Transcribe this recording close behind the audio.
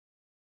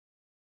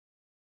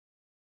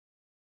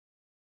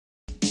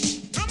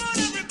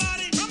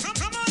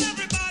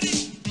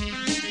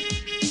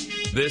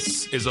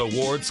This is a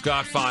Ward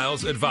Scott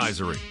Files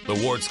advisory. The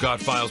Ward Scott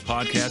Files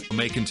podcast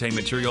may contain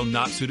material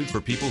not suited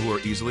for people who are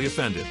easily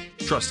offended.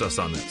 Trust us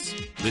on this.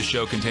 This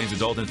show contains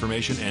adult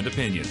information and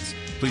opinions.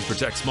 Please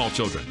protect small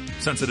children,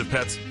 sensitive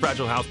pets,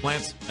 fragile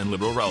houseplants, and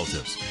liberal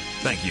relatives.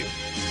 Thank you.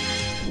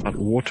 A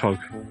warthog.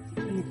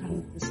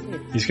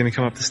 He's going to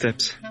come up the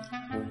steps.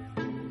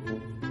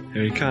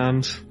 Here he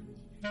comes.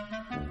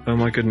 Oh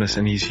my goodness,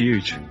 and he's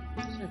huge.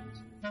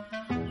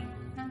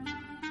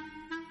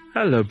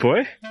 Hello,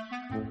 boy.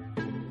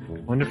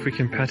 Wonder if we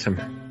can pet him.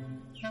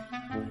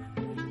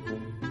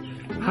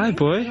 Hi,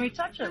 boy. Can we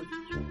touch him?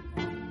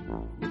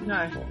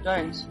 No,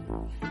 don't.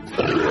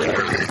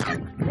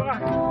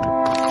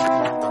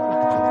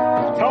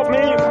 Help me!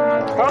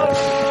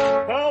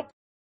 Help!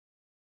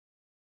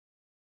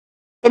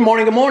 Good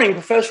morning.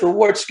 Professor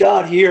Ward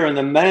Scott here in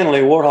the Manly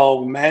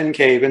Warthog Man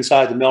Cave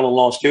inside the Mellon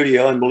Law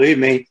Studio. And believe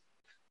me,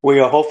 we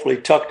are hopefully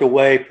tucked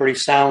away pretty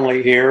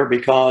soundly here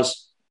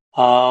because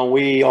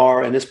we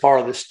are in this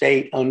part of the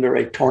state under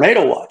a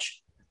tornado watch.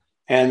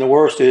 And the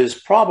worst is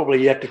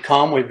probably yet to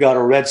come. We've got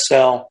a red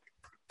cell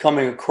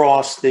coming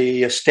across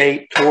the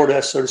state toward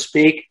us, so to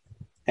speak.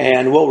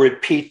 And we'll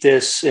repeat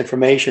this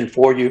information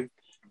for you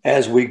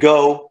as we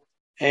go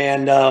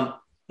and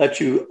let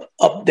you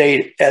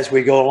update as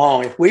we go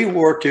along. If we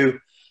were to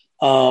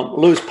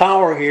lose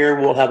power here,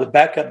 we'll have a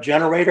backup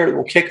generator that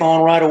will kick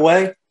on right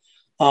away.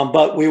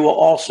 But we will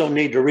also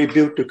need to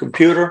reboot the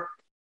computer.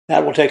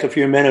 That will take a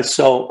few minutes.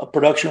 So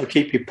production will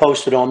keep you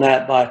posted on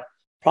that by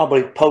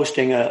probably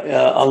posting an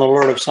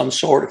alert of some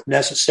sort if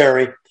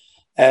necessary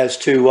as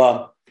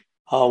to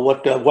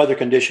what the weather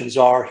conditions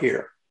are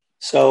here.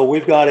 So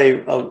we've got a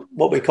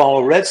what we call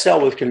a red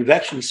cell with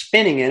convection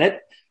spinning in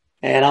it,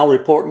 and I'll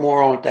report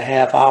more on it the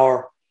half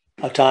hour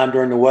time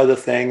during the weather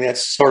thing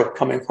that's sort of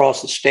coming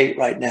across the state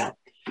right now.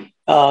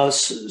 The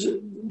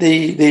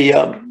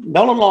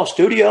Mellon Law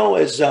Studio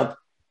is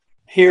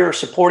here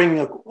supporting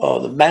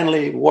the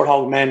Manly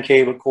Warthog Man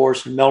Cave, of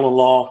course, in Mellon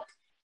Law.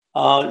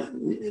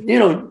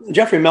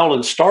 Jeffrey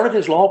Mellon started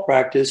his law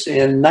practice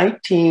in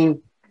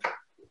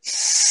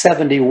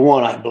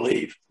 1971, I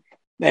believe.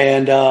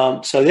 And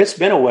so it's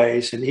been a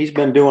ways, and he's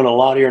been doing a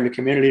lot here in the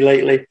community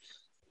lately.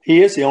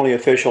 He is the only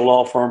official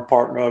law firm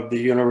partner of the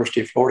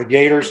University of Florida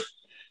Gators.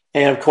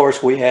 And, of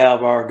course, we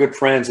have our good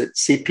friends at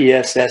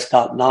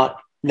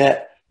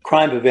CPSS.net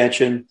Crime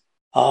Prevention,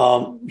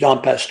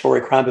 John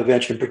Pastore Crime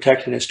Prevention,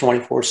 protecting us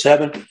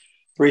 24/7,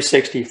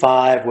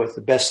 365 with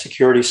the best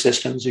security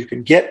systems you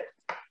can get.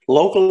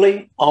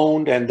 Locally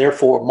owned and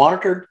therefore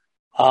monitored.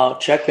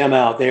 Check them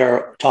out. They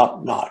are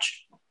top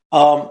notch.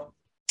 The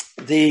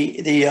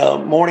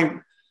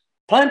morning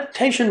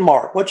plantation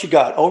mark, what you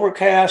got?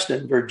 Overcast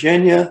in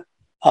Virginia.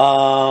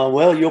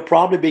 Well, you'll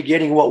probably be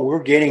getting what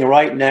we're getting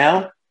right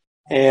now.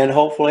 And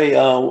hopefully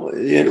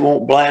it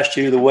won't blast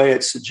you the way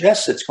it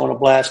suggests it's going to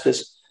blast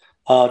us.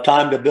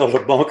 Time to build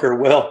a bunker.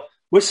 Well,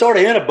 we're sort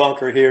of in a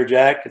bunker here,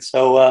 Jack. And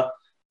so,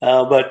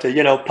 but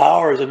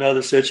power is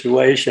another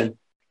situation.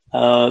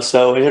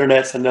 So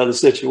internet's another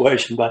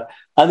situation, but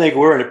I think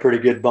we're in a pretty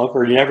good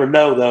bunker. You never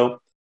know,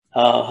 though,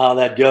 how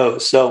that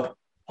goes. So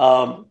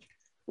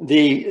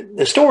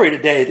the story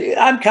today,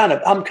 I'm kind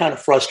of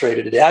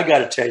frustrated today. I got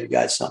to tell you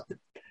guys something.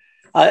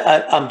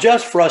 I'm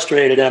just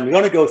frustrated. I'm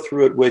going to go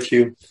through it with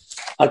you.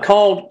 I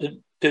called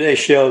today's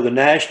show the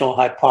National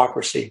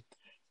Hypocrisy.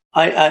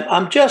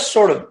 I'm just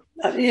sort of,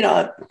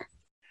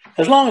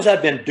 as long as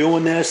I've been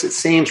doing this, it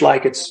seems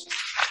like it's,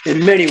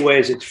 in many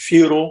ways, it's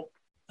futile.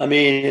 I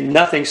mean,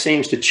 nothing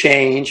seems to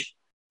change.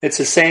 It's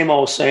the same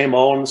old.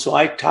 And so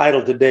I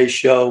titled today's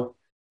show,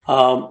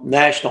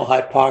 National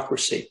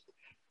Hypocrisy.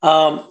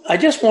 I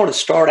just want to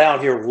start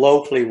out here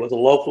locally with a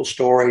local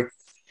story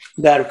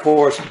that, of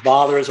course,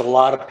 bothers a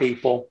lot of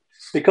people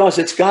because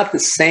it's got the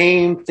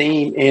same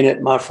theme in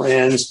it, my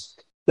friends,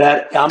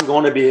 that I'm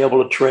going to be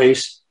able to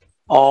trace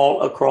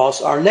all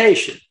across our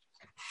nation.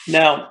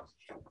 Now,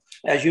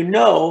 as you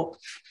know,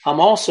 I'm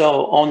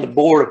also on the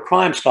board of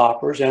Crime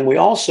Stoppers, and we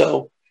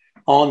also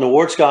on the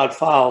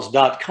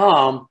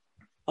WardScottFiles.com,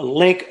 a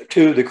link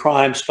to the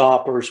Crime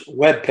Stoppers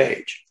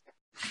webpage.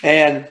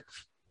 And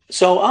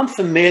so I'm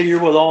familiar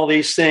with all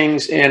these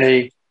things in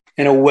a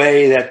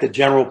way that the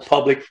general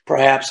public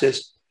perhaps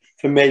is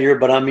familiar,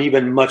 but I'm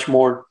even much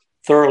more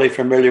thoroughly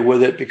familiar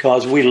with it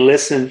because we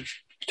listen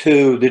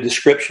to the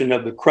description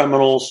of the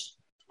criminals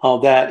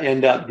that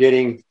end up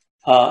getting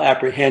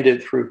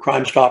apprehended through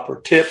Crime Stopper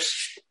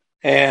tips.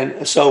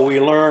 And so we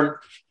learn.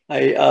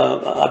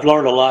 I've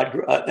learned a lot,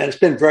 and it's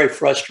been very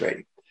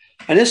frustrating.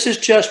 And this is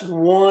just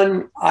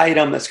one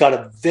item that's got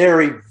a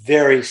very,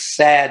 very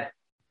sad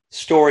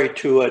story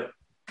to it.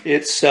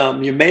 It's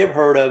you may have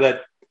heard of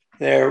it.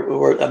 There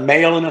were a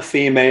male and a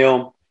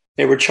female.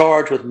 They were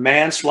charged with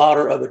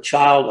manslaughter of a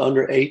child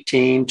under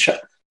 18,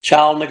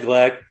 child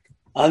neglect,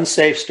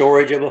 unsafe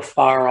storage of a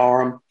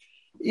firearm.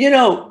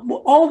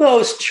 All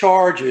those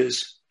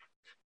charges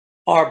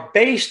are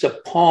based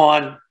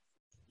upon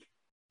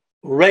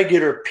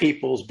regular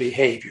people's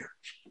behavior.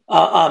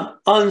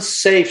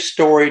 Unsafe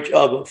storage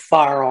of a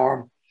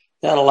firearm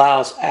that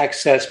allows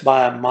access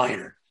by a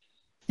minor.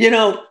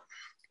 the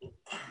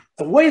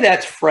way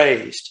that's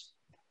phrased,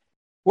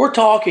 we're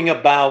talking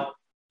about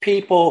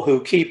people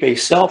who keep a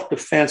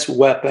self-defense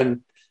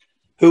weapon,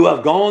 who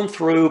have gone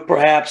through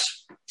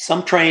perhaps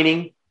some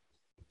training.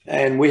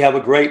 And we have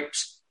a great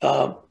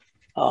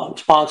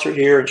sponsor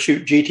here and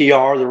Shoot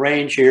GTR, the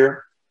range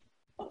here,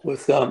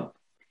 with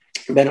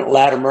Bennett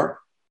Latimer,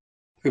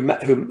 who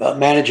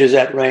manages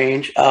that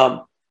range,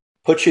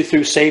 puts you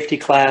through safety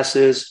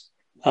classes,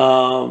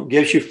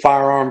 gives you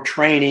firearm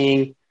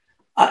training.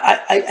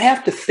 I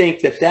have to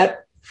think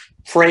that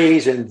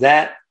phrase and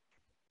that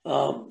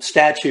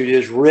statute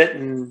is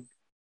written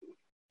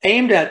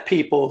aimed at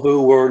people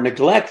who were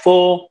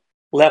neglectful,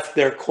 left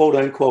their quote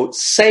unquote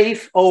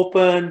safe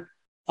open,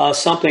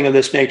 something of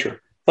this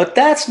nature. But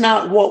that's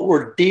not what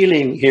we're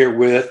dealing here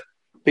with,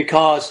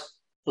 because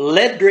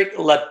Ledrick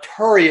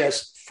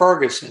Laturius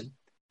Ferguson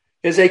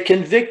is a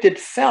convicted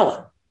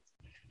felon,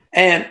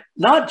 and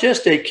not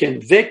just a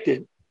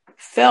convicted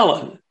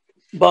felon,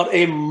 but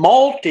a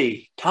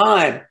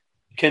multi-time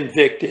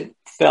convicted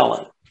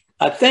felon.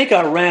 I think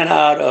I ran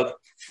out of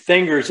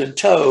fingers and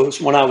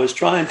toes when I was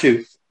trying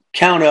to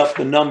count up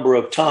the number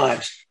of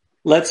times.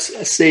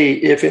 Let's see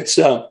if it's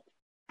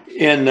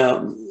in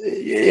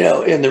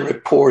the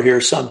report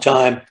here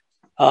sometime.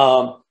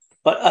 But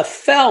a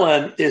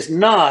felon is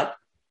not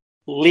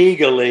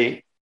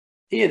legally,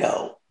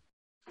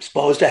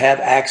 supposed to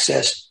have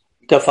access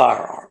to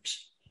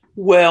firearms.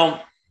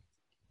 Well,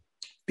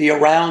 be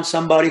around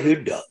somebody who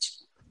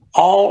does.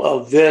 All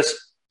of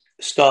this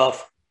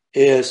stuff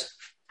is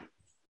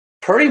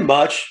pretty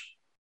much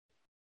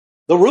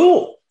the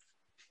rule.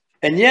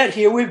 And yet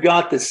here we've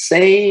got the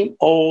same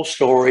old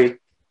story,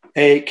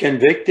 a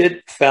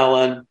convicted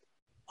felon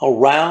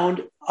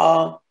around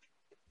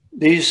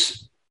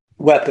these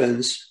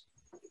weapons,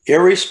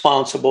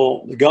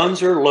 irresponsible. The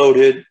guns are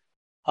loaded,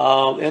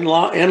 in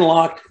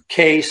locked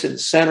case in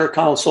center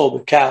console of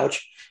the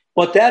couch.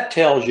 What that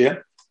tells you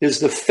is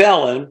the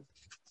felon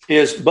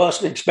is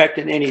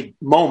expecting any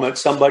moment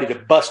somebody to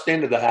bust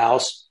into the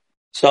house.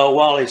 So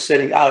while he's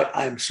sitting out,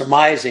 I'm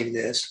surmising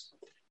this,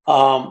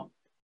 putting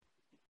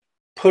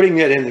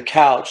it in the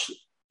couch.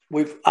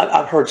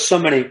 I've heard so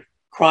many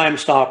Crime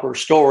Stopper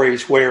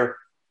stories where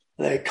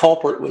the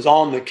culprit was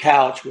on the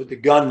couch with the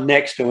gun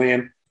next to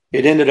him.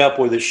 It ended up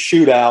with a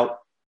shootout.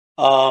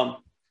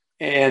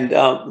 And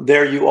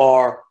there you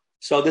are.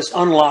 So this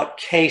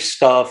unlocked case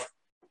stuff,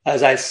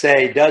 as I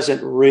say,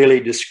 doesn't really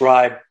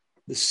describe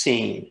the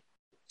scene.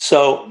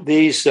 So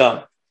these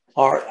are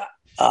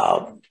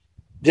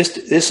this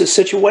is a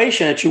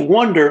situation that you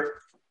wonder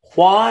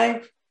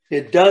why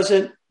it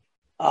doesn't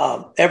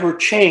ever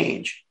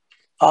change.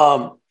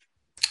 There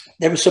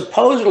was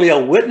supposedly a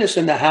witness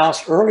in the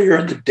house earlier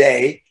in the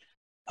day,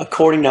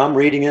 according to, I'm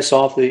reading this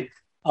off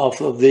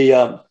of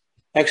the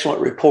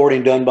excellent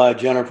reporting done by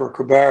Jennifer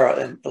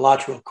Cabrera in the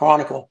Alachua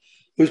Chronicle,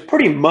 who's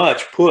pretty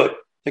much put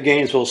the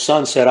Gainesville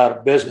Sunset out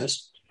of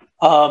business.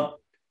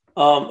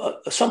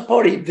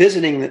 Somebody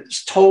visiting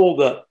told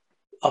the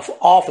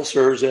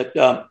officers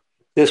that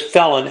this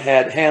felon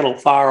had handled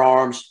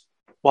firearms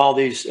while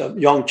these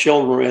young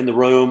children were in the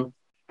room,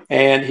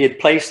 and he had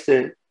placed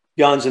the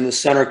guns in the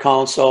center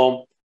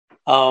console.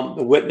 The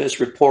witness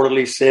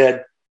reportedly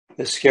said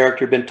this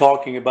character had been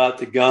talking about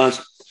the guns,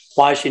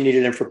 why she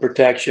needed them for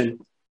protection.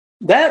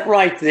 That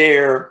right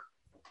there,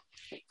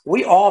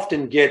 we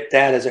often get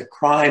that as a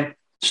Crime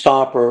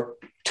Stopper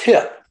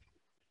tip.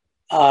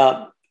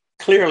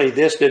 Clearly,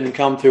 this didn't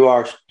come through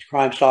our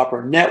Crime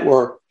Stopper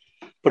network,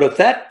 but if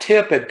that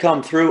tip had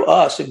come through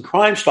us in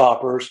Crime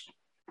Stoppers,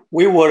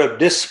 we would have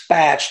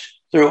dispatched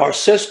through our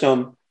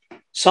system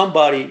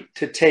somebody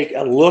to take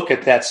a look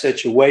at that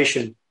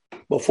situation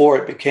before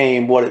it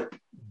became what it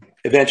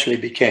eventually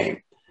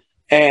became.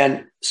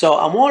 And so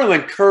I want to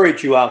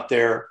encourage you out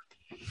there,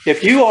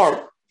 if you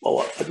are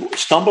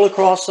stumble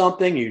across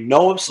something, you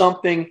know of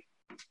something,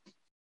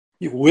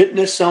 you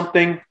witness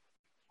something,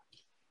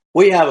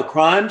 we have a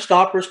Crime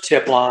Stoppers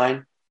tip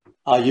line.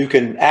 You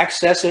can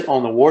access it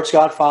on the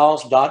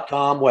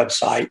WardScottFiles.com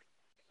website,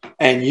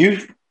 and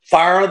you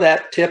fire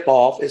that tip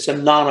off. It's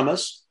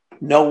anonymous.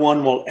 No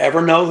one will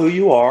ever know who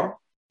you are.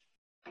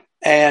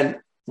 And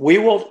we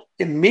will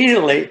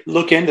immediately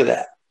look into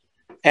that.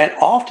 And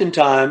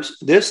oftentimes,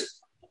 if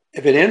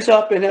it ends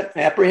up in an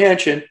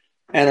apprehension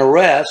and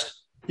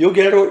arrest, you'll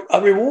get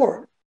a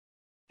reward.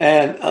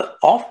 And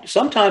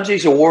sometimes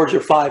these awards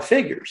are 5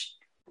 figures.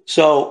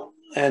 So,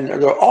 and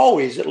they're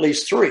always at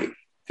least 3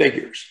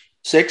 figures,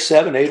 $600,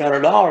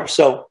 $700, $800.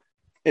 So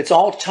it's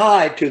all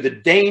tied to the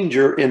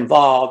danger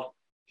involved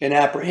in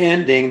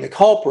apprehending the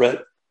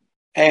culprit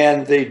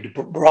and the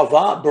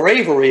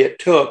bravery it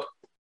took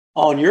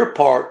on your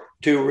part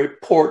to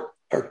report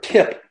or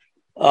tip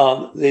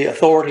the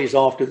authorities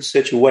off to the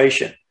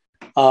situation.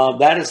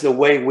 That is the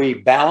way we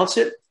balance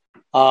it.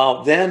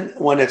 Then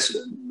when it's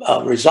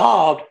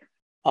resolved,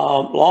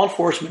 law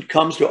enforcement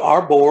comes to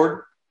our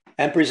board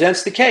and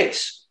presents the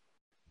case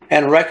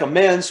and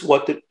recommends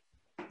what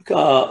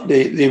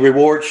the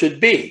reward should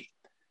be.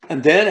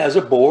 And then as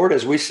a board,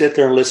 as we sit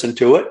there and listen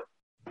to it,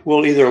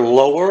 we'll either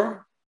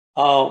lower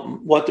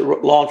what the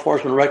law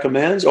enforcement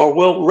recommends, or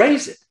we'll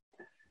raise it.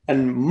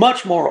 And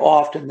much more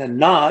often than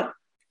not,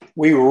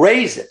 we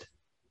raise it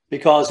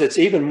because it's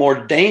even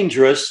more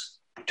dangerous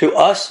to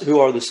us who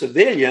are the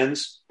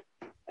civilians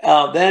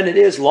than it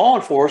is law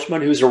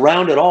enforcement who's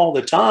around it all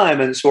the time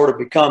and sort of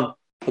become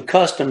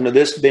accustomed to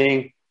this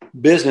being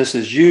business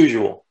as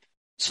usual.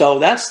 So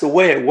that's the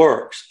way it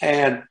works.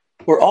 And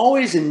we're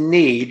always in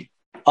need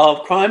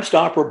of Crime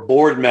Stopper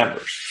board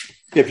members.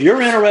 If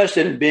you're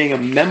interested in being a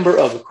member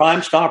of the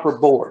Crime Stopper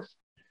board,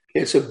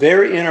 it's a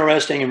very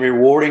interesting and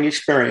rewarding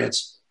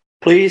experience.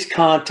 Please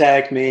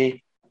contact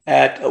me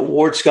at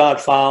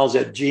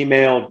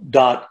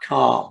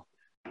wardscottfiles@gmail.com.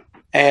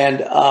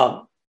 And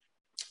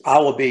I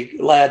will be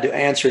glad to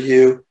answer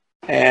you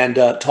and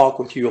talk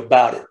with you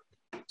about it.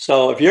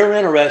 So if you're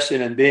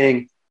interested in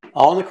being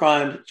on the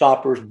Crime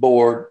Stoppers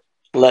board,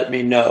 let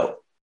me know.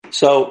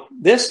 So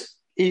this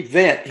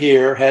event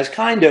here has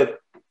kind of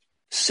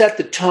set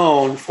the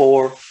tone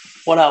for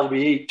what I'll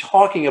be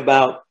talking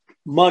about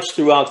much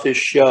throughout this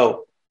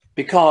show,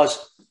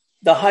 because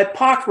the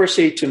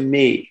hypocrisy to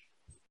me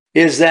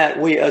is that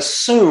we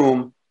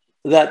assume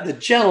that the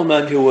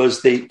gentleman who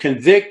was the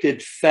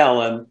convicted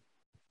felon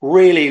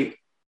really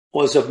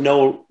was of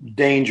no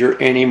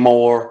danger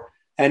anymore.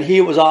 And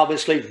he was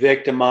obviously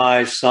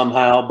victimized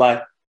somehow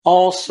by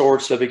all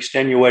sorts of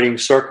extenuating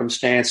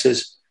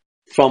circumstances,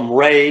 from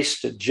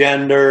race to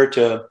gender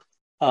to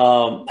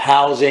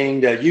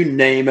housing, to you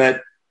name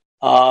it.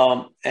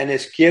 And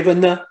it's given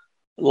the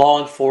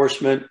law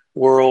enforcement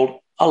world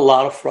a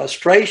lot of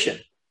frustration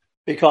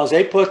because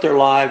they put their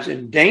lives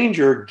in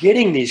danger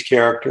getting these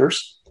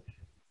characters.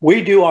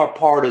 We do our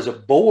part as a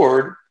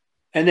board,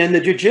 and then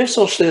the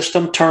judicial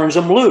system turns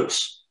them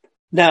loose.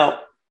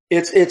 Now,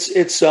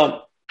 it's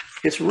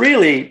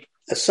really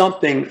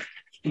something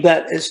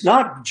that is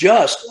not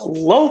just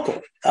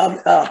local.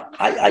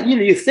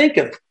 You think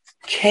of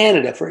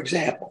Canada, for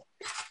example,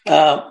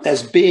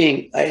 as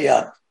being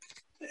a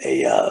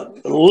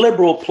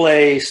liberal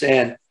place,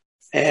 and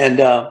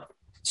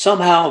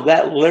somehow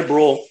that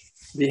liberal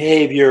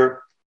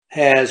behavior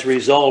has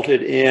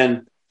resulted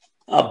in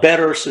a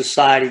better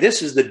society.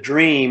 This is the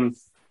dream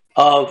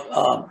of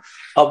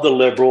the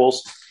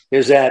liberals,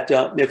 is that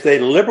if they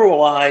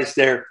liberalize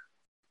their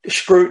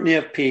scrutiny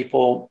of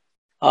people,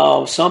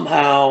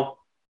 somehow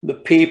the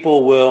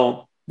people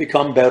will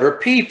become better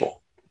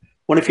people.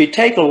 When if you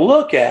take a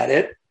look at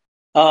it,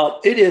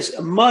 it is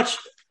much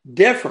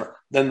different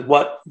than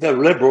what the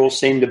liberals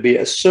seem to be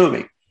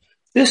assuming.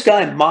 This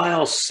guy,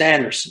 Miles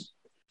Sanderson,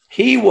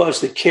 he was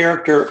the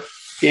character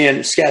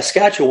in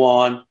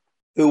Saskatchewan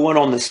who went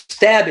on the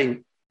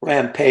stabbing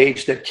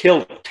rampage that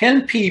killed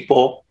 10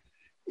 people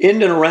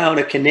in and around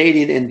a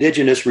Canadian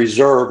Indigenous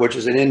reserve, which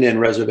is an Indian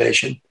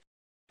reservation.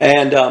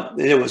 And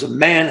it was a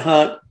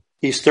manhunt.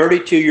 He's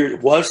 32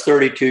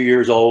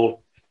 years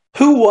old.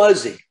 Who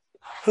was he?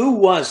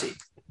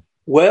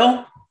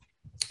 Well,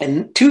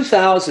 in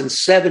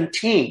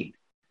 2017,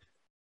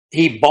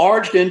 he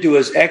barged into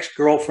his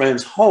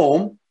ex-girlfriend's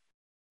home,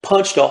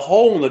 punched a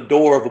hole in the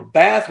door of a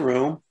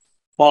bathroom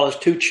while his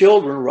two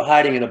children were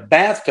hiding in a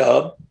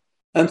bathtub,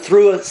 and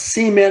threw a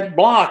cement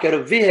block at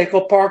a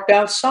vehicle parked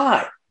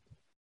outside.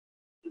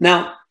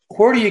 Now,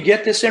 where do you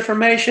get this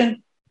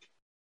information?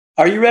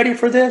 Are you ready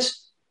for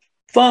this?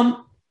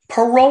 From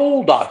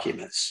parole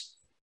documents.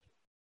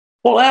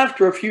 Well,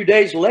 after a few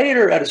days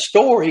later at a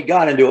store, he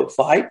got into a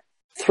fight,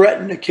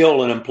 threatened to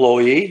kill an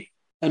employee,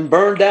 and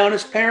burned down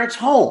his parents'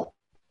 home.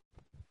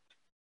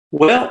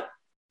 Well,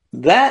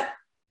 that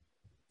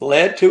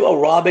led to a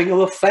robbing of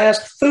a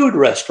fast food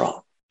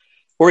restaurant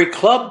where he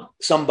clubbed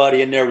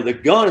somebody in there with a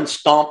gun and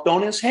stomped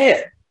on his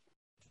head.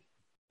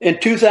 In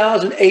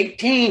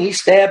 2018, he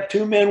stabbed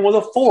two men with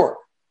a fork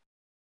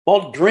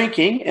while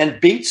drinking and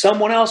beat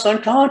someone else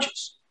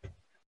unconscious.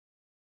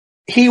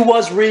 He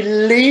was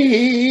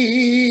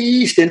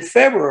released in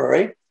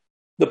February.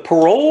 The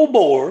parole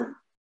board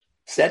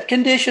set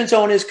conditions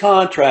on his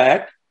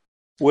contract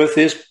with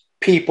his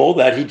people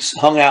that he'd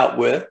hung out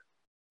with,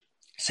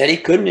 said he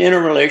couldn't enter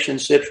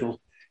relationships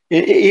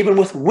even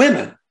with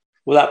women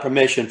without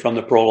permission from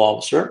the parole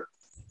officer.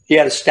 He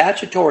had a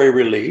statutory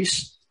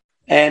release,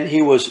 and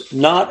he was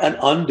not an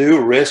undue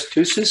risk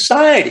to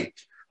society.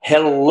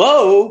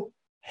 Hello?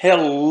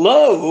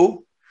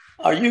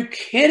 Are you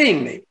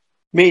kidding me?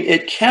 I mean,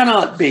 it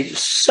cannot be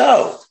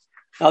so.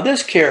 Now,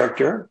 this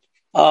character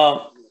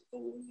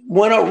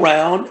went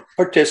around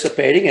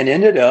participating and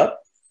ended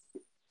up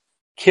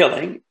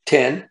killing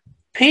 10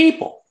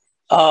 people.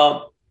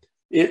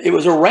 It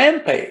was a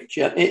rampage.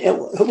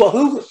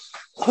 Well,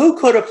 who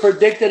could have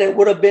predicted it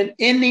would have been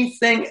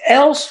anything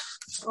else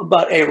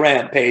but a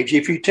rampage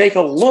if you take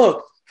a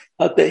look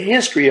at the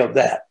history of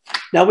that?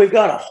 Now, we've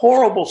got a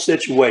horrible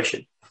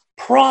situation,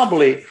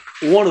 probably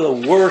one of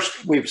the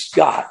worst we've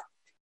got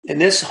in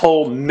this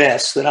whole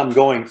mess that I'm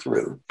going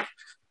through,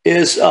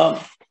 is the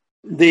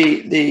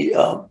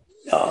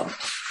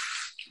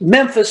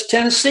Memphis,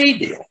 Tennessee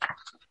deal,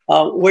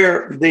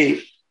 and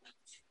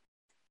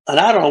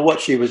I don't know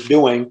what she was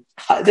doing.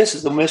 This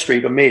is the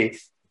mystery to me.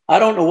 I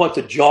don't know what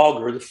the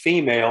jogger, the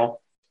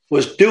female,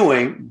 was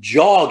doing,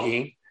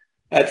 jogging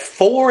at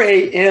 4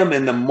 a.m.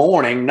 in the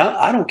morning.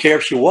 I don't care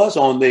if she was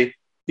on the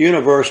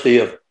University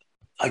of,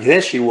 I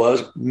guess she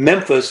was,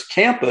 Memphis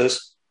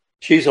campus.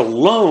 She's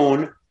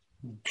alone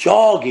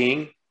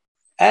jogging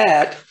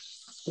at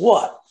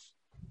what?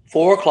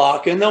 4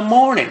 o'clock in the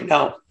morning.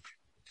 Now,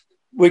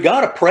 we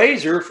got to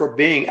praise her for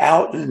being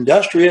out and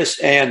industrious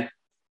and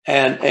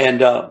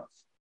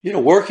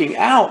working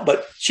out,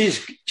 but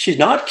she's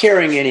not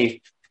carrying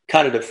any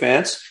kind of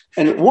defense.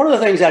 And one of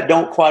the things I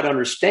don't quite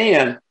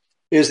understand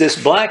is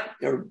this black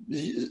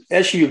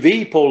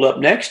SUV pulled up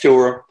next to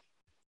her.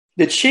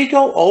 Did she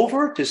go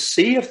over to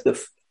see if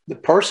the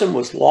person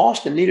was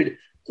lost and needed?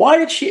 Why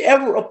did she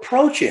ever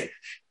approach it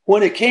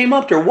when it came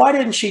up to her? Why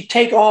didn't she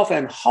take off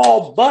and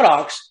haul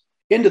buttocks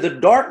into the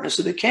darkness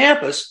of the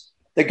campus?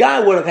 The guy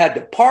would have had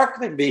to park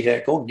the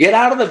vehicle, get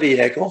out of the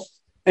vehicle,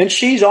 and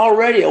she's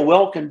already a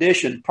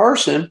well-conditioned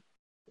person.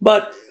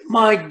 But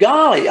my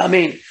golly, I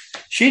mean,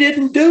 she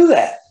didn't do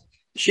that.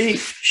 She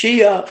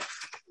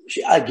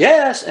I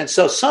guess, and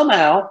so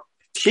somehow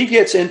she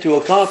gets into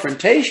a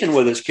confrontation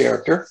with this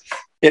character.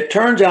 It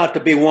turns out to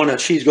be one that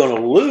she's going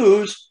to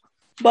lose.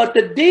 But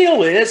the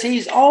deal is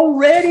he's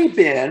already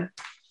been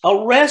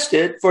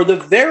arrested for the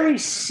very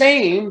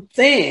same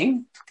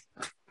thing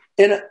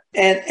and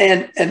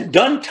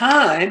done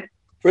time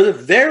for the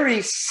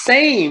very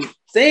same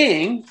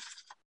thing.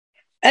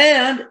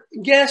 And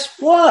guess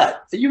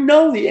what? You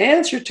know the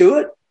answer to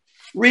it.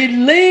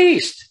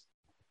 Released.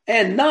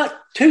 And not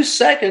 2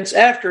 seconds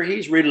after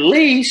he's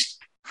released,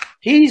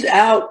 he's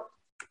out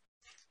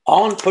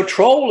on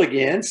patrol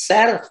again,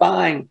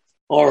 satisfying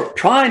or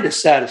trying to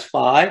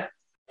satisfy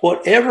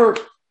whatever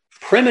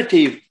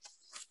primitive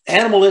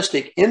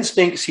animalistic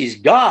instincts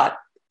he's got,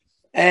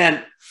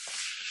 and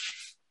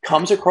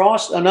comes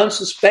across an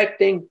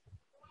unsuspecting,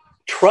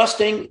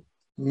 trusting,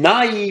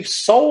 naive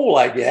soul,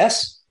 I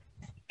guess,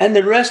 and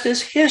the rest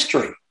is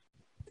history.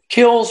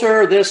 Kills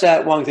her, this,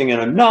 that, one thing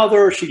and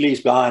another. She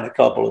leaves behind a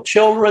couple of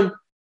children.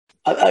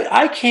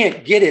 I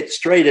can't get it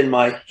straight in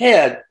my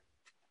head.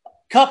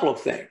 Couple of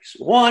things.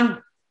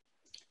 One,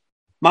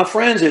 my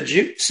friends at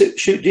Shoot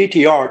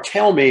GTR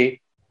tell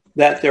me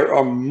that there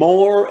are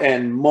more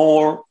and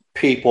more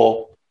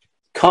people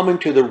coming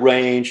to the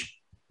range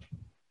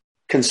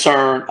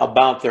concerned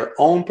about their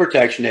own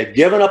protection. They've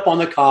given up on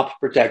the cops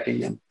protecting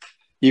them.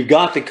 You've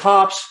got the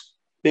cops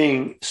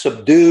being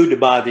subdued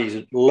by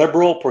these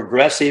liberal,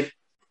 progressive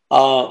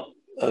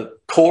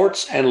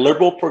courts and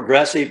liberal,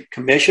 progressive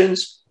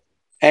commissions,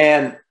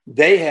 and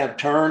they have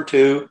turned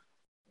to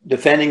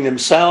defending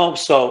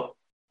themselves. So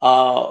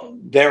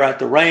they're at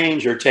the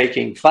range, they're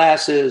taking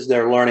classes,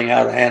 they're learning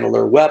how to handle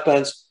their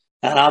weapons,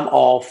 and I'm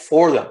all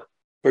for them,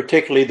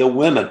 particularly the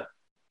women.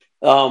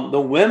 The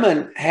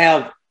women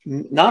have,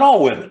 not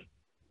all women,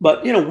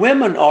 but,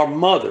 women are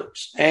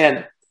mothers,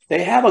 and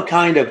they have a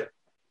kind of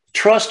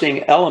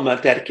trusting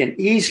element that can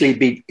easily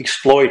be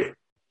exploited.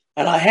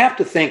 And I have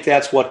to think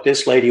that's what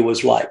this lady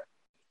was like.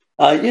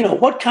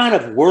 What kind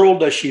of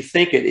world does she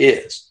think it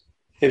is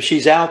if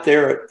she's out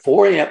there at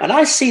 4 a.m.? And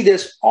I see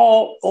this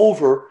all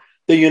over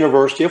the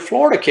University of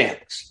Florida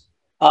campus.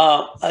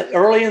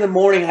 Early in the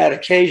morning, I had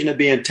occasion to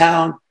be in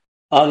town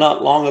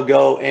not long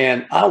ago,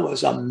 and I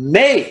was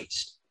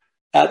amazed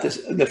at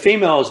the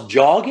females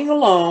jogging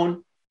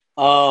alone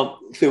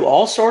through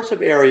all sorts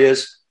of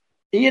areas.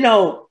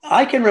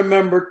 I can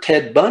remember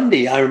Ted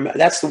Bundy.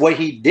 That's the way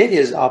he did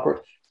his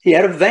operation. He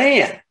had a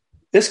van.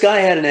 This guy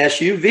had an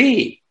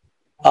SUV.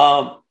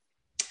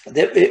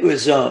 It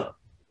was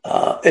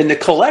in The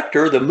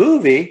Collector, the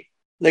movie,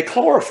 they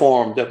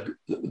chloroformed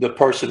the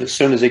person as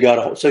soon as they got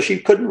a hold, so she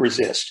couldn't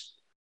resist.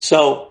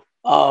 So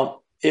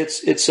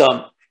it's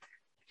a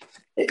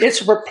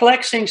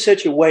perplexing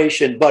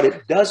situation, but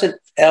it doesn't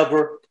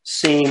ever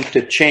seem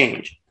to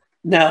change.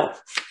 Now,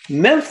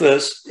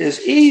 Memphis is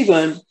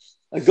even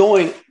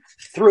going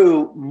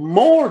through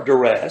more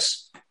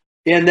duress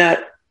in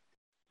that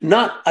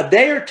not a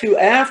day or two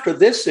after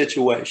this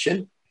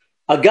situation,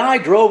 a guy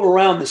drove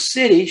around the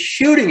city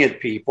shooting at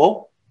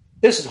people.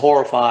 This is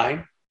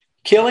horrifying.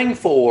 Killing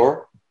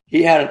 4.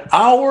 He had an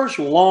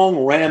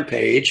hours-long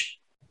rampage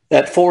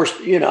that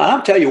forced,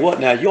 I'll tell you what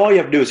now, all you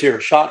have to do is hear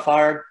a shot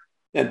fired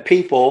and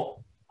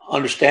people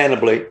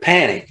understandably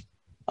panic.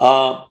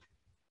 So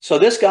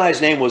this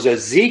guy's name was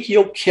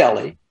Ezekiel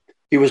Kelly.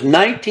 He was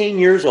 19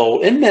 years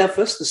old in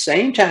Memphis, the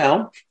same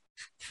town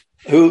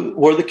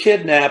where the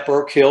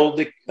kidnapper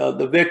killed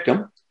the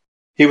victim.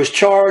 He was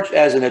charged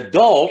as an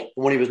adult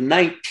when he was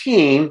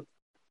 19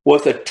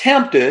 with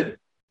attempted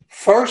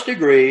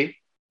first-degree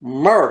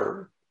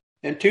murder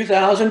in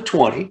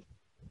 2020.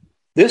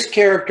 This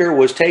character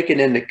was taken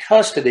into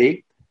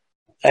custody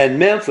in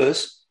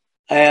Memphis,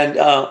 and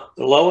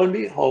lo and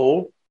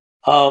behold,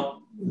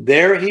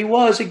 there he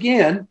was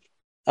again,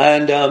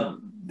 and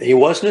he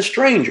wasn't a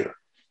stranger.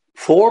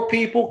 4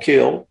 people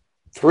killed,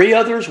 3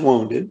 others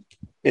wounded,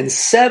 in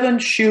 7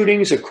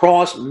 shootings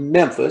across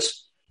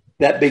Memphis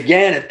that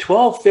began at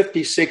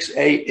 12:56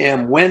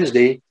 a.m.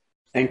 Wednesday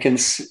and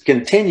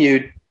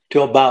continued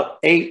till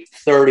about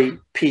 8:30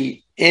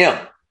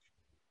 p.m.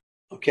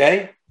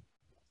 Okay?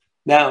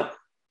 Now,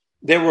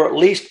 there were at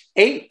least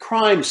 8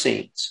 crime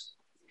scenes.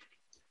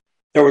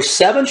 There were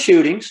 7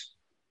 shootings,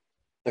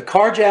 the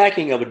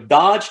carjacking of a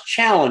Dodge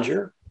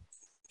Challenger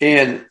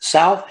in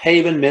South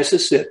Haven,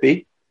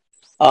 Mississippi.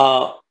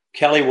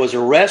 Kelly was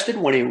arrested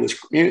when he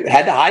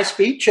had the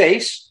high-speed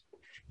chase.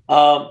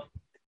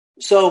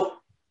 So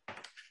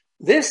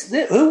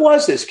who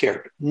was this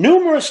character?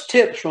 Numerous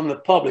tips from the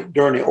public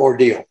during the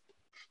ordeal.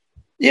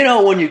 You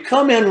know, when you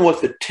come in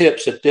with the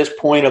tips at this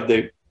point of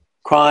the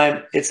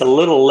crime, it's a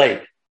little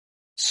late.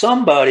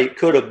 Somebody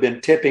could have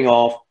been tipping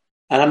off,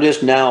 and I'm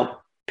just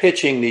now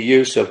pitching the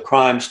use of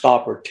Crime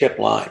Stopper tip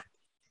line.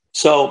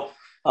 So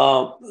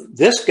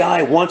this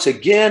guy, once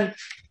again,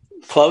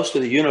 close to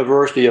the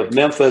University of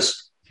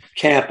Memphis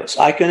campus.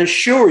 I can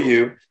assure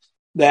you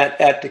that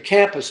at the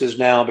campuses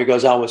now,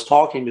 because I was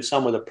talking to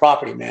some of the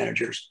property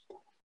managers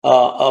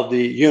of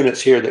the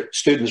units here that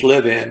students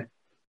live in,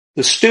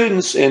 the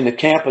students in the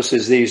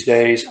campuses these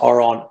days are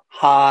on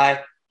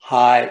high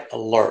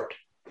alert.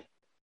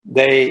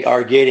 They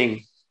are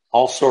getting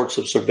all sorts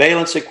of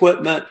surveillance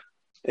equipment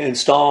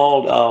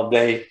installed.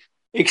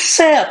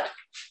 Except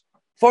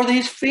for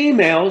these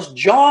females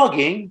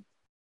jogging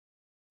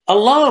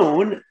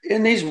alone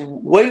in these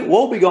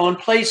woebegone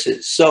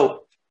places.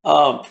 So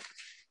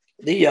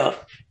they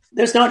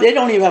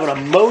don't even have a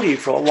motive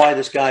for why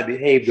this guy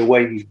behaved the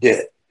way he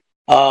did.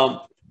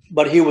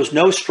 But he was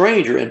no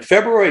stranger. In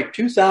February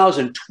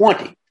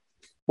 2020,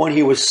 when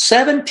he was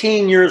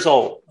 17 years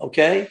old,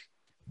 okay,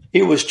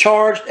 he was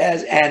charged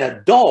as an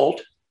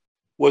adult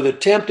with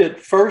attempted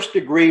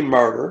first-degree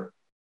murder.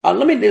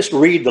 Let me just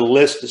read the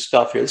list of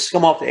stuff here. This is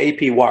come off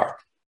the AP Wire.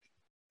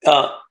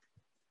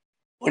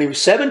 When he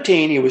was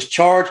 17, he was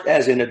charged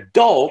as an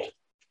adult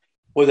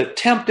with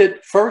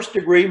attempted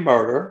first-degree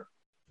murder,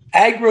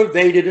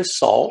 aggravated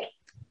assault,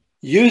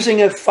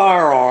 using a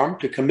firearm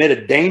to commit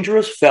a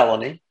dangerous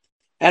felony,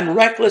 and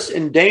reckless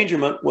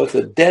endangerment with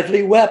a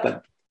deadly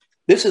weapon.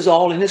 This is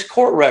all in his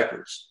court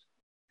records.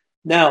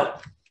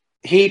 Now,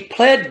 he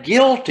pled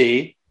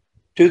guilty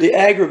to the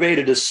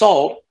aggravated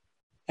assault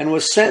and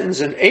was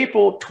sentenced in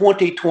April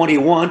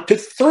 2021 to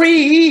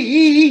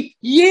 3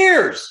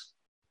 years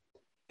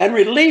and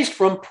released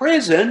from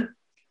prison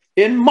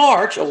in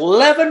March,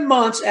 11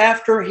 months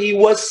after he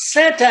was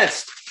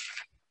sentenced.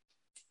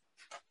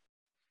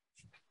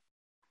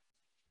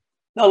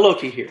 Now,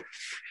 looky here.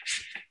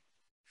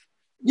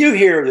 You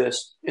hear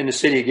this in the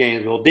city of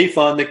Gainesville,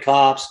 defund the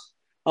cops.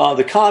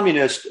 The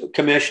communist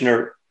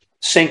commissioner,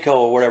 Cinco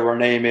or whatever her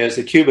name is,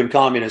 the Cuban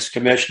communist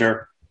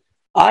commissioner,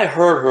 I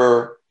heard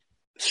her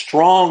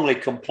strongly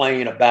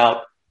complain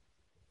about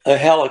a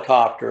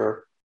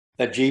helicopter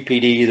that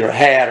GPD either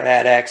had or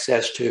had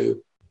access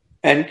to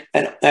and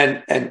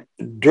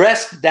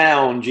dressed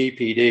down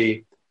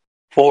GPD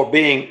for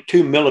being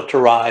too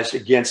militarized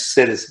against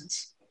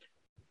citizens.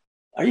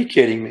 Are you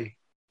kidding me?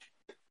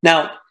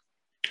 Now,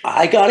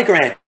 I got to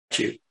grant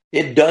you,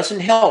 it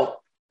doesn't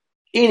help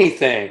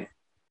anything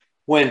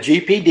when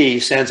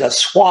GPD sends a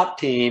SWAT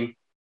team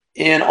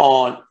in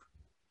on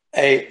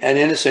an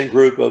innocent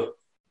group of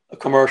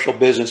commercial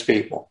business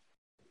people.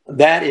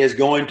 That is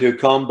going to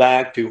come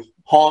back to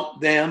haunt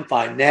them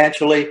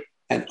financially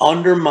and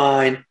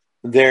undermine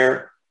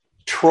their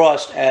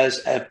trust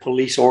as a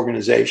police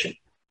organization.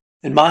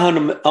 In my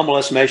humble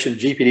estimation,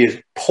 GPD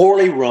is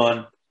poorly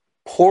run,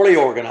 poorly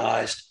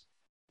organized,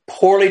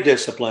 poorly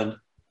disciplined,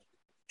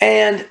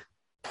 and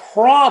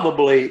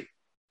probably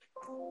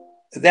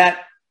that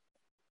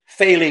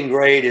failing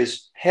grade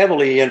is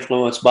heavily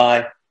influenced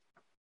by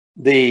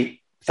the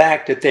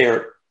fact that they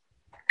are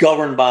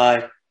governed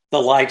by the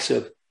likes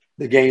of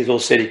the Gainesville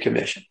City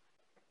Commission.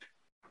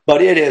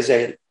 But it is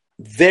a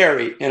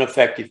very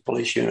ineffective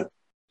police unit.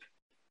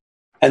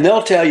 And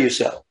they'll tell you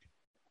so.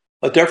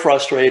 But they're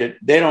frustrated.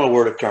 They don't know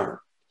where to turn.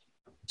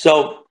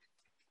 So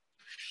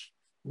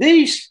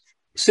these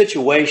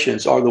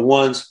situations are the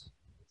ones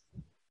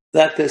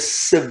that the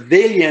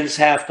civilians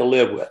have to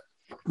live with.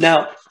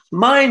 Now,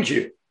 mind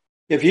you,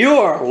 if you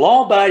are a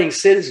law-abiding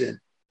citizen,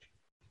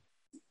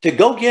 to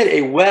go get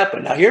a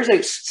weapon. Now, here's a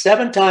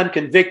 7-time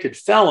convicted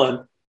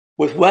felon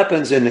with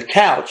weapons in the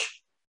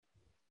couch.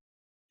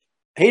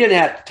 He didn't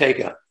have to take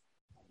a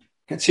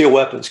concealed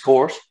weapons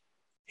course.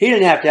 He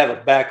didn't have to have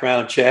a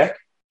background check.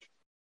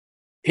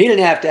 He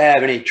didn't have to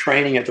have any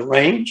training at the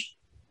range.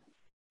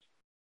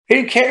 He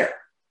didn't care.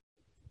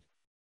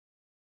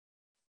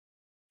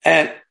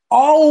 And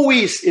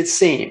always, it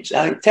seems,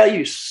 I can tell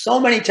you so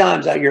many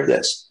times I hear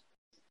this,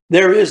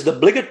 there is the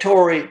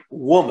obligatory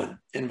woman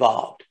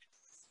involved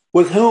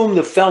with whom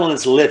the felon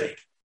is living.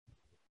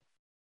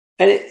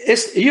 And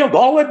it's, go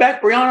all the way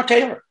back to Breonna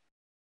Taylor.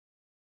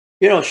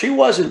 She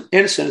wasn't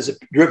innocent as a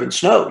driven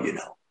snow,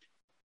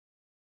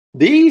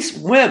 These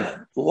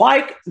women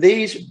like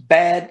these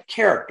bad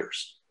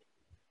characters.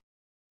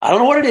 I don't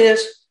know what it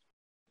is,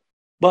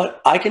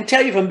 but I can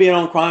tell you from being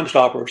on Crime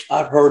Stoppers,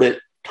 I've heard it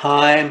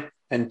time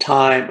and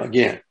time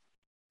again.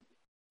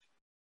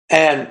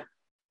 And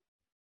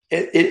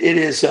it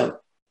is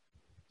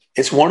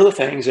it's one of the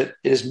things that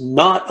is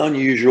not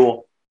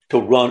unusual to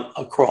run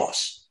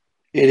across.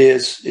 It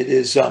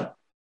is.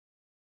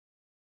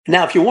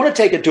 Now, if you want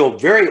to take it to a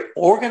very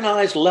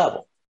organized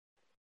level,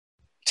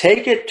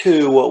 take it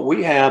to what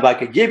we have. I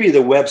could give you the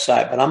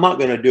website, but I'm not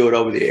going to do it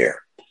over the air.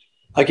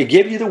 I could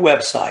give you the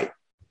website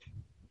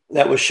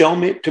that was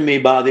shown to me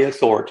by the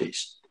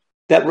authorities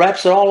that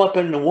wraps it all up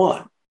into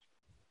one.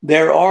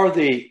 There are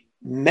the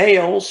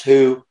males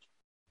who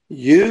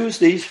use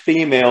these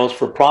females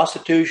for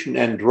prostitution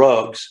and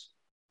drugs.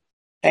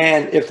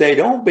 And if they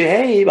don't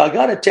behave, I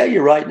got to tell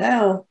you right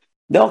now,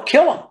 they'll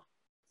kill them.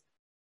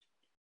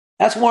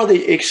 That's one of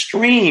the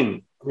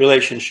extreme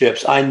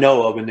relationships I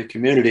know of in the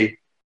community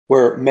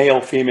where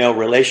male-female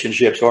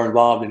relationships are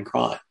involved in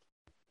crime.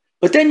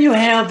 But then you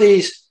have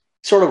these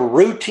sort of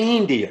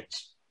routine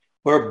deals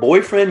where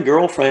boyfriend,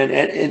 girlfriend,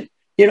 and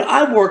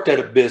I worked at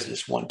a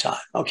business one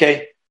time,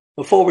 okay?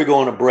 Before we go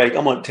on a break,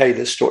 I'm going to tell you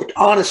this story.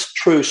 Honest,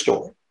 true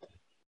story.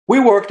 I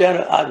worked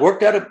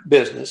at a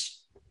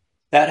business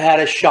that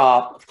had a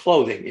shop of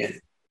clothing in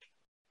it.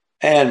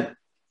 And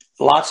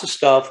lots of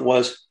stuff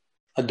was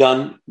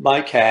done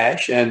by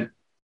cash.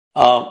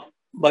 But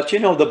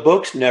the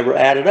books never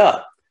added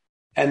up.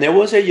 And there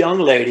was a young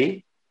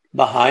lady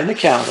behind the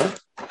counter.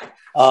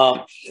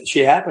 She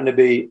happened to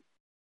be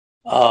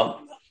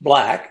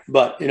black,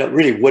 but it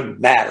really wouldn't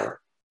matter.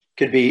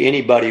 Could be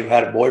anybody who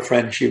had a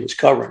boyfriend she was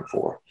covering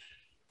for.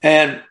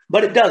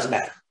 But it does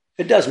matter.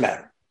 It does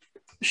matter.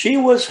 She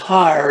was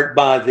hired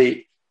by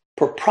the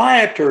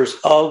proprietors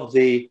of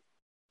the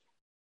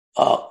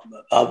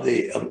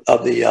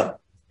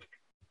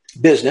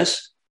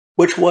business,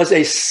 which was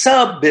a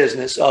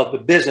sub-business of the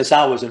business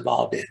I was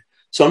involved in.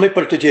 So let me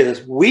put it to you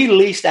this. We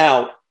leased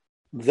out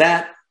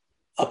that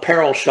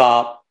apparel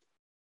shop,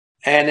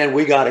 and then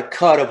we got a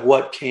cut of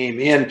what came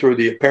in through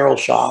the apparel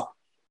shop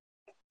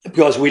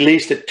because we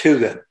leased it to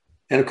them.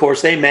 And, of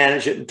course, they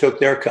managed it and took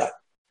their cut.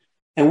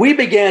 And we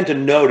began to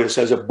notice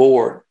as a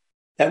board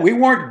that we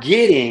weren't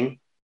getting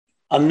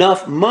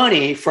enough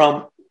money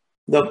from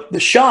the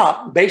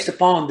shop based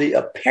upon the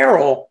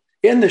apparel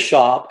in the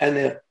shop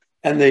and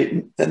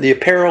the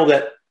apparel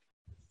that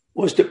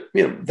was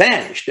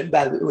vanished.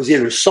 It was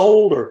either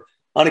sold or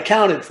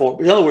unaccounted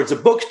for. In other words, the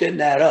books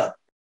didn't add up.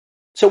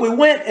 So we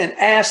went and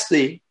asked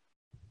the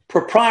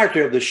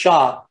proprietor of the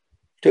shop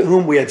to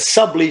whom we had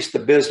subleased the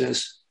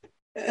business,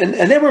 and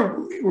they were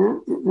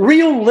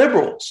real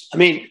liberals. I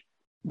mean,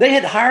 they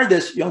had hired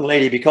this young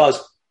lady because,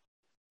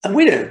 and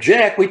we didn't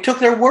object, we took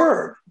their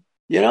word,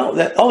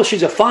 that,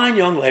 she's a fine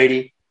young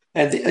lady,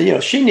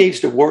 and, she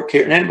needs to work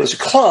here. And it was a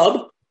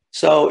club,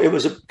 so it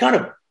was a kind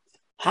of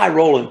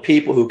high-rolling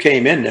people who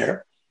came in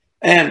there.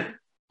 And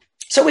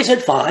so we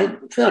said, fine,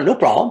 no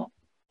problem.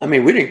 I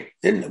mean, we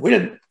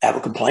didn't have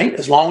a complaint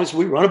as long as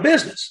we run a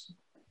business.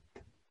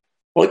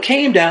 Well, it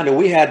came down to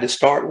we had to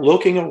start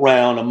looking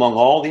around among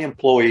all the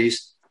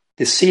employees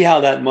to see how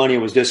that money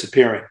was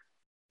disappearing.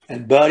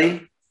 And,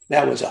 buddy,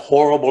 that was a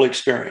horrible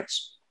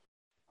experience.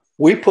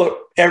 We put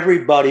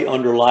everybody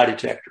under lie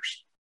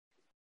detectors.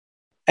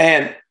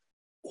 And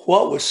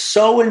what was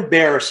so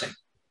embarrassing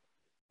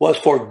was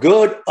for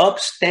good,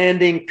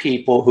 upstanding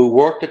people who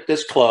worked at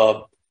this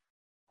club,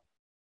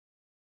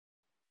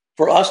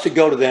 for us to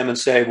go to them and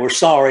say, we're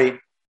sorry,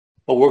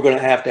 but we're going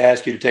to have to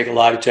ask you to take a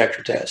lie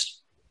detector test.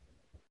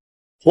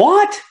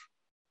 What?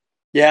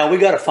 Yeah, we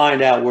got to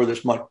find out where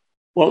this money.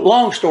 Well,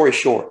 long story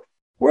short,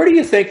 where do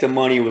you think the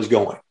money was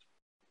going?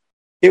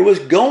 It was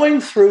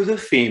going through the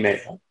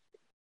female.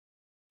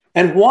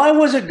 And why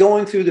was it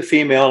going through the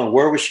female, and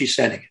where was she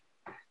sending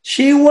it?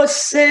 She was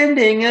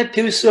sending it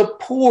to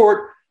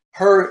support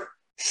her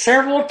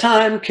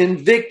several-time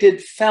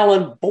convicted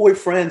felon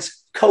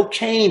boyfriend's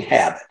cocaine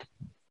habit.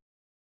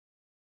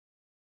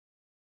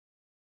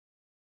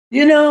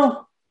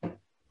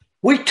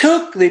 We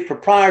took the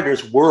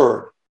proprietor's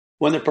word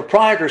when the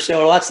proprietor said,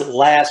 well, that's the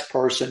last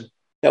person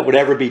that would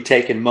ever be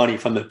taking money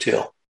from the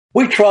till.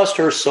 We trust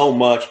her so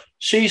much.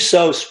 She's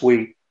so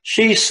sweet.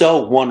 She's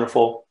so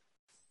wonderful.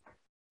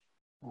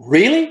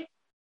 Really?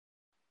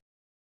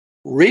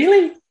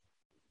 Really?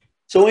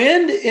 So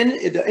in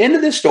the end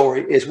of this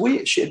story is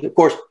of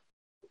course,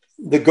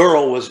 the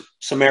girl was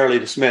summarily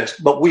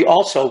dismissed, but we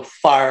also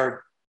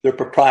fired the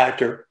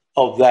proprietor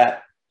of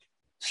that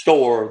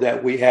store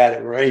that we had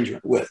an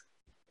arrangement with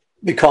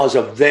because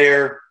of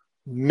their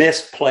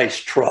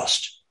misplaced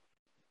trust.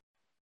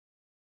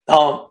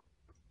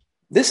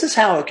 This is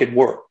how it could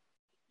work.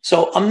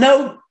 So I'm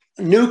no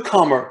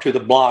newcomer to the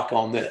block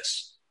on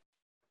this.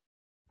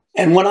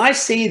 And when I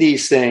see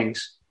these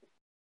things,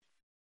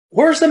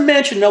 where's the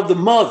mention of the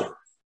mother?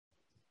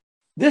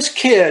 This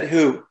kid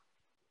who,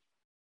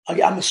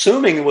 I'm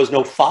assuming there was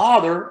no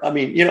father. I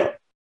mean,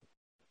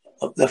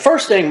 the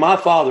first thing my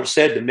father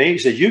said to me, he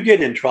said, you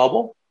get in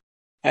trouble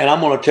and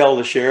I'm going to tell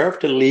the sheriff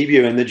to leave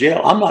you in the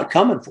jail. I'm not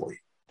coming for you.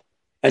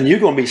 And you're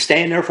going to be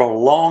staying there for a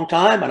long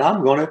time, and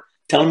I'm going to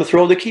tell him to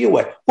throw the key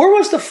away. Where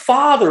was the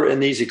father in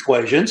these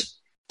equations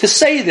to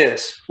say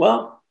this?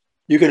 Well,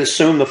 you can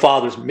assume the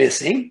father's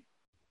missing.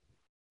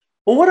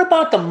 Well, what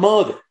about the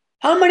mother?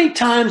 How many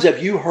times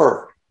have you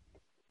heard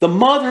the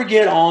mother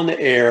get on the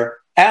air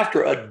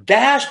after a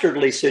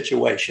dastardly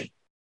situation,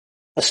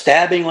 a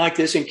stabbing like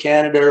this in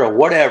Canada or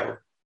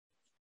whatever,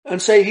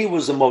 and say he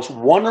was the most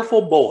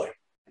wonderful boy.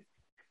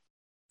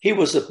 He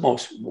was the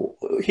most,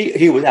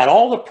 he had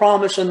all the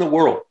promise in the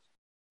world.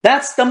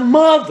 That's the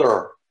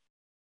mother.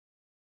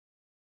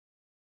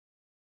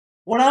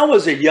 When I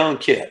was a young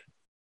kid,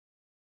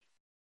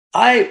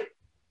 I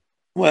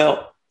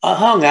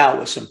hung out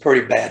with some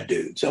pretty bad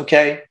dudes,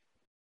 okay?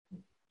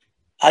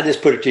 I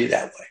just put it to you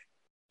that way.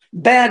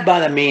 Bad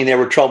by the mean, they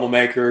were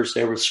troublemakers.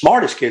 They were the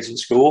smartest kids in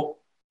school.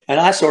 And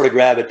I sort of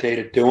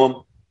gravitated to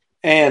them.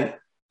 And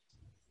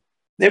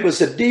there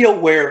was a deal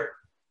where,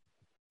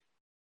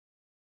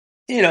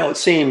 it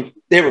seemed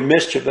they were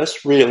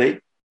mischievous, really.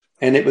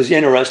 And it was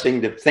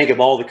interesting to think of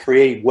all the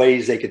creative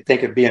ways they could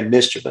think of being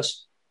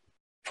mischievous,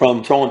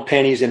 from throwing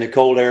pennies in the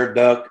cold air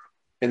duct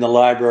in the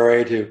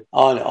library to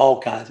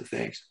all kinds of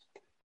things.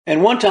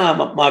 And one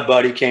time my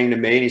buddy came to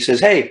me and he says,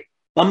 hey,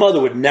 my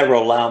mother would never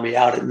allow me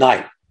out at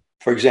night.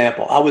 For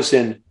example, I was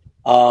in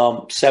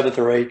 7th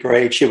or 8th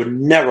grade. She would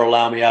never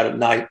allow me out at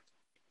night.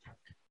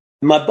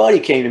 And my buddy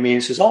came to me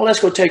and says, oh,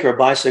 let's go take our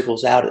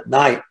bicycles out at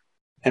night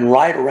and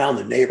ride around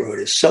the neighborhood.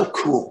 It's so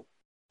cool.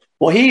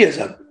 Well, he is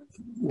a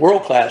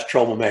world-class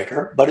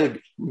troublemaker, but a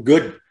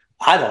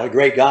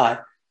great guy.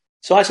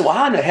 So I said, well,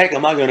 how in the heck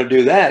am I going to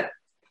do that?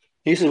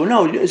 He said, well,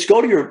 no, just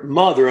go to your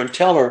mother and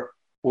tell her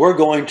we're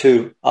going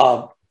to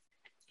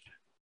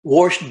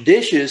wash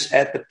dishes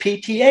at the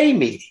PTA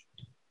meeting.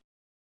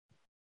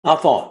 I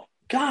thought,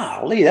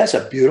 golly, that's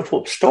a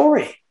beautiful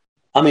story.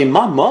 I mean,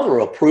 my mother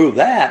approved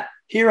that.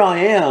 Here I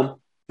am,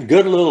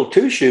 good little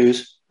two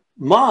shoes.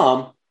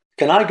 Mom,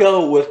 can I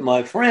go with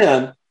my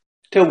friend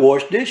to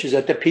wash dishes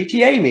at the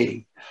PTA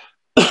meeting?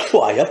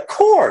 Why, of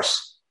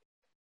course.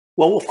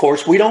 Well, of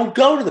course, we don't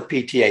go to the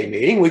PTA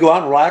meeting. We go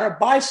out and ride our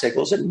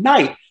bicycles at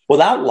night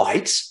without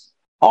lights,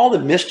 all the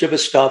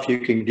mischievous stuff you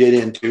can get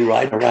into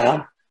riding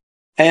around.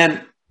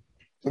 And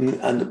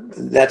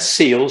that's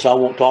seals. I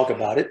won't talk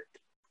about it,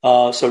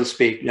 so to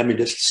speak. I mean,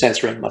 just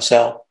censoring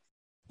myself.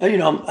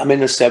 I'm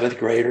in the 7th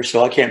grade or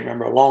so. I can't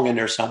remember, along in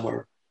there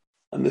somewhere.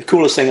 And the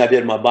coolest thing I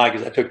did on my bike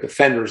is I took the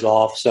fenders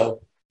off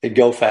so it'd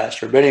go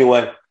faster. But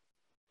anyway,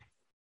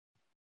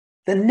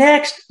 the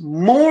next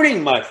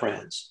morning, my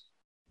friends,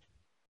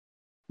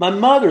 my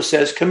mother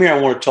says, come here, I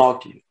want to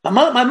talk to you.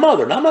 My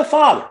mother, not my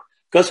father,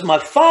 because if my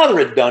father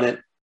had done it,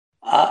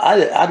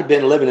 I'd have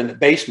been living in the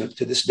basement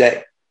to this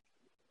day.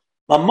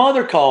 My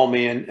mother called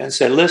me and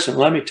said, listen,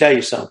 let me tell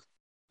you something.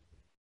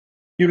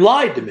 You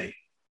lied to me.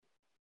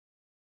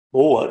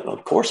 Oh,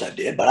 of course I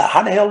did, but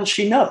how the hell did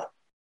she know?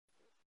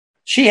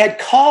 She had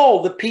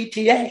called the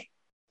PTA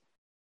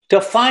to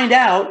find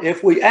out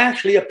if we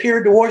actually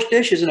appeared to wash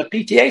dishes, and the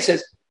PTA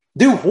says,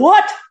 do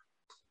what?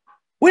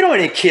 We don't have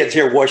any kids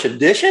here washing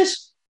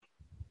dishes.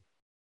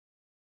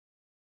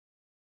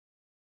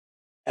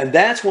 And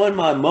that's when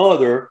my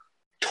mother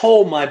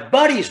told my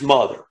buddy's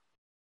mother,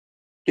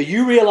 do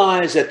you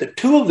realize that the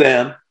two of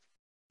them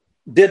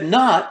did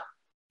not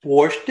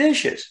wash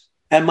dishes?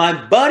 And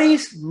my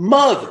buddy's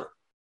mother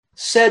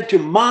said to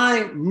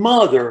my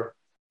mother,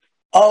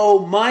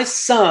 oh, my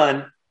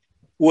son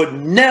would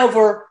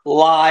never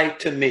lie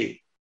to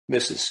me,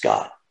 Mrs.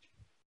 Scott.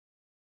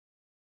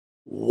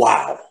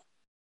 Wow.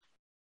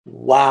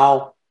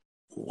 Wow.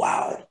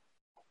 Wow.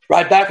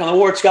 Right back on the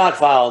Ward Scott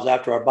Files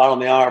after our bottom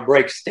of the hour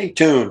break. Stay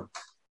tuned.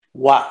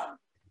 Wow.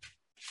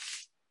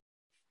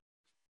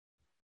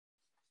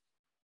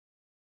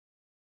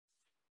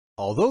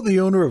 Although the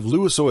owner of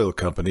Lewis Oil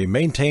Company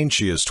maintains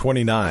she is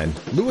 29,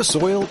 Lewis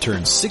Oil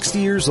turns 60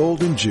 years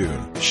old in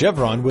June.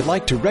 Chevron would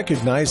like to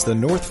recognize the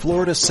North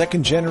Florida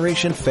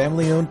second-generation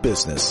family-owned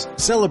business,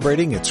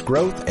 celebrating its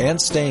growth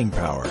and staying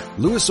power.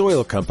 Lewis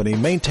Oil Company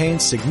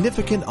maintains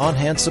significant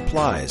on-hand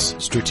supplies,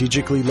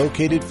 strategically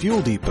located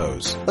fuel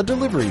depots, a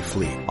delivery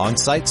fleet,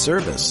 on-site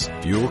service,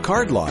 fuel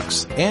card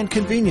locks, and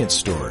convenience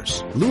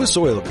stores. Lewis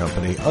Oil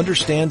Company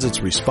understands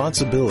its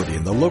responsibility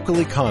in the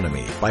local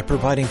economy by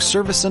providing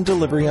service and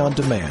delivery on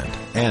demand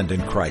and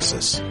in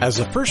crisis. As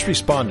a first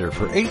responder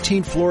for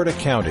 18 Florida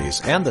counties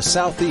and the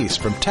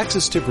Southeast from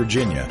Texas to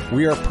Virginia,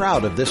 we are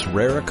proud of this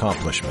rare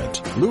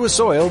accomplishment. Lewis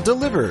Oil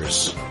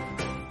delivers.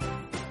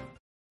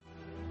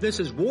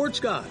 This is Ward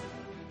Scott,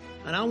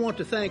 and I want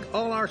to thank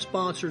all our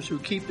sponsors who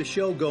keep the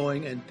show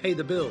going and pay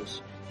the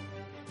bills.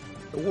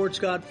 The Ward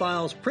Scott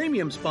Files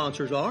premium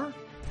sponsors are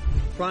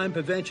Crime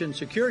Prevention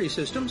Security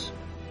Systems,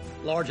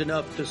 large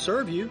enough to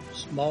serve you,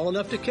 small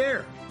enough to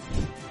care.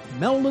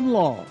 Meldon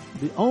Law,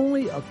 the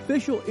only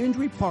official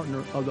injury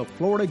partner of the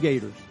Florida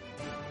Gators.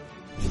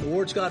 The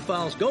Ward Scott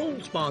Files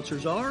Gold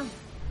sponsors are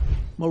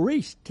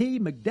Maurice T.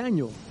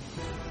 McDaniel,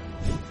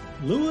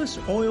 Lewis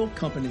Oil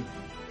Company,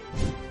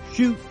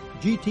 Shoot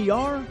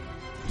GTR,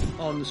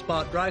 On the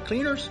Spot Dry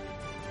Cleaners,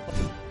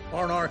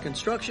 R&R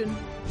Construction,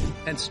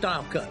 and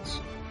Style Cuts.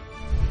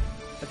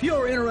 If you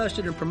are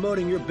interested in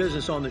promoting your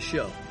business on the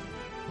show,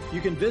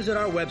 you can visit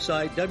our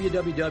website,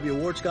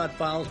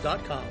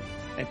 www.wardscottfiles.com,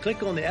 and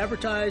click on the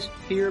Advertise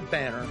Here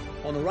banner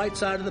on the right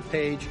side of the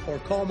page, or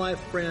call my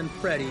friend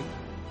Freddie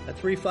at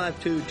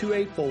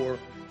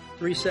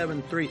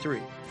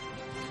 352-284-3733.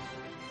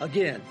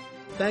 Again,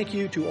 thank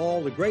you to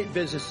all the great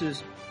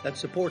businesses that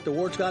support the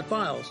Ward Scott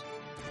Files.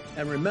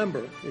 And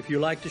remember, if you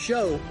like the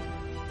show,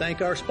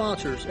 thank our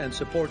sponsors and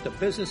support the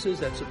businesses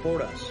that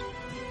support us.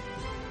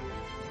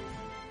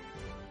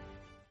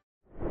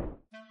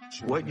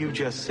 What you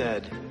just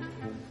said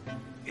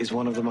is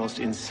one of the most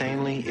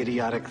insanely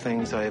idiotic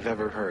things I have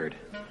ever heard.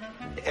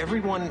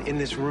 Everyone in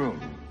this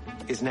room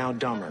is now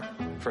dumber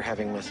for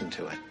having listened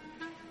to it.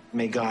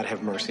 May God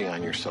have mercy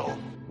on your soul.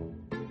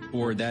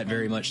 Ward, that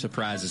very much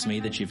surprises me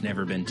that you've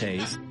never been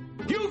tased.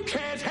 You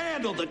can't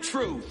handle the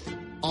truth.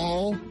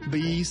 All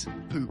bees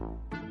poop.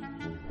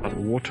 A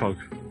warthog.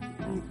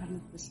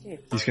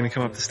 He's going to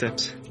come up the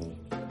steps.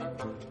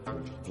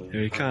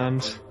 Here he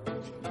comes.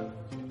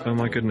 Oh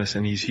my goodness,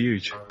 and he's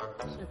huge.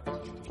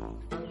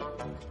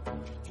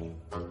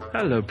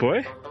 Hello,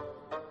 boy.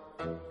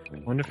 I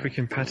wonder if we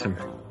can pet him.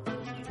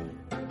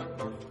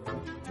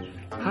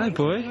 Hi,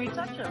 boy. Can we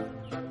touch him?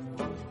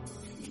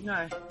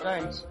 No,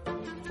 don't.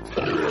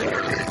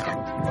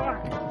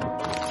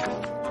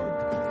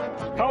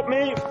 Help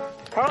me!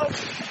 Help!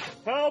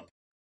 Help!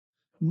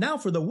 Now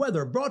for the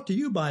weather, brought to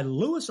you by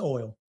Lewis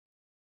Oil.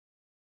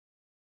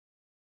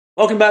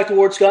 Welcome back to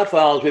Ward Scott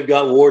Files. We've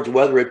got Ward's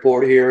weather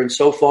report here, and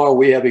so far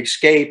we have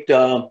escaped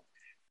the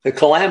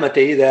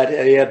calamity that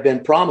they have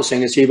been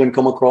promising. It's even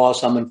come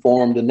across, I'm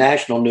informed, the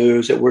national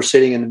news that we're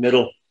sitting in the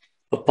middle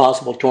of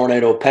possible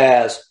tornado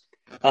paths.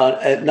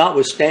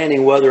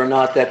 Notwithstanding whether or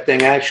not that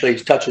thing actually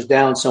touches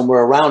down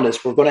somewhere around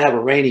us, we're going to have a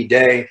rainy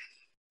day.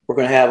 We're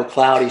going to have a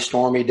cloudy,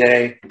 stormy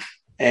day.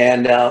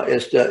 And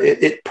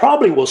it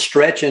probably will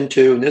stretch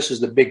into, and this is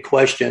the big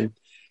question,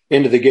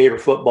 into the Gator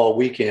football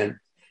weekend.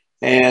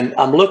 And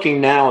I'm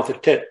looking now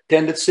at the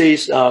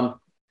tendencies. The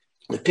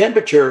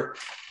temperature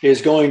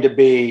is going to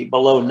be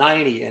below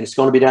 90, and it's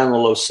going to be down in the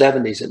low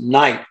 70s at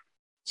night.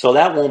 So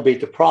that won't be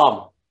the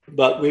problem.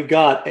 But we've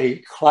got a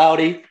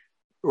cloudy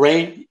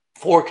rain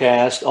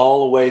forecast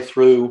all the way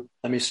through,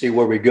 let me see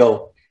where we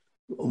go.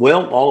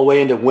 Well, all the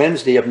way into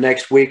Wednesday of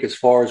next week as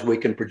far as we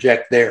can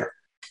project there.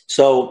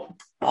 So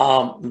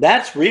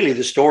that's really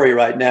the story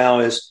right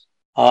now is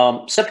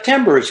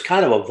September is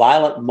kind of a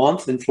violent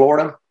month in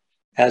Florida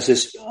as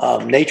this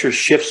nature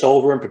shifts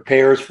over and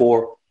prepares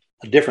for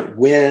different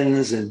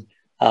winds and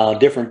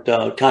different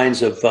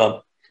kinds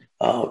of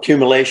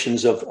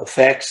accumulations of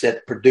effects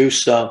that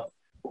produce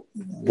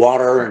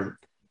water,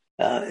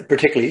 and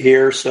particularly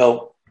here.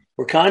 So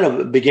we're kind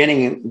of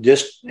getting into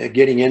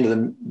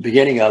the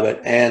beginning of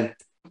it, and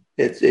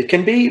it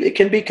can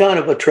be kind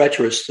of a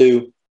treacherous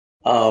too.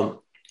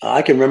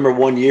 I can remember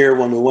one year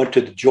when we went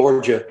to the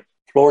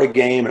Georgia-Florida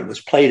game and it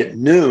was played at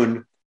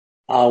noon.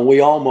 We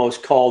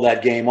almost called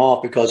that game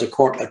off because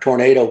a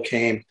tornado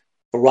came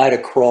right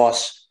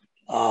across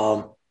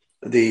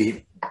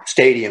the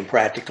stadium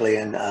practically,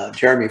 and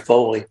Jeremy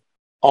Foley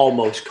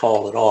almost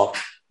called it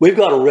off. We've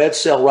got a red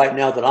cell right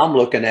now that I'm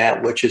looking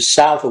at, which is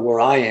south of where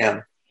I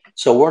am,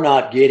 so we're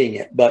not getting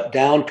it. But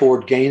down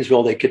toward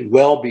Gainesville, they could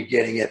well be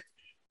getting it,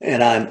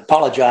 and I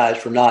apologize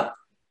for not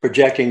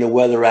projecting the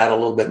weather out a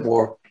little bit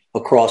more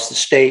across the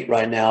state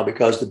right now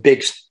because the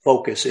big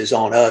focus is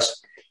on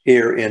us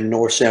here in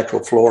north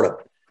central Florida.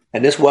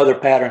 And this weather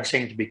pattern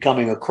seems to be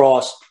coming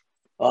across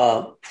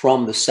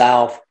from the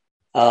south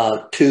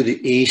to the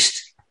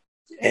east.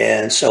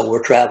 And so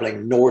we're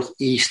traveling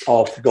northeast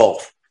off the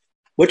Gulf,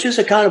 which is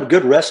a kind of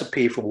good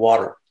recipe for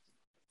water.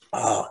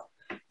 I'm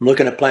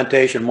looking at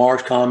Plantation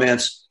Mark's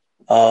comments.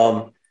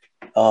 Mark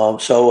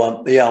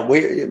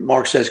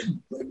says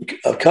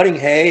cutting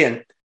hay,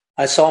 and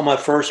I saw my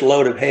first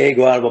load of hay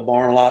go out of a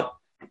barn lot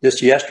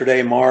just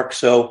yesterday, Mark.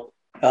 So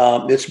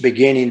it's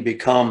beginning to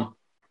become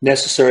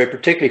necessary,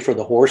 particularly for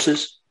the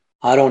horses.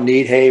 I don't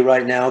need hay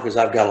right now because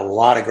I've got a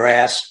lot of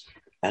grass,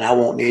 and I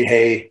won't need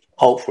hay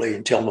hopefully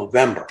until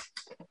November.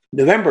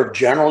 November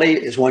generally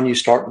is when you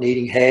start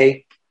needing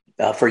hay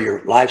for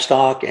your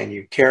livestock, and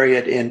you carry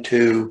it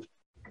into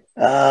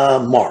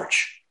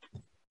March.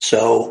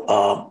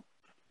 So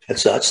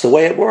that's the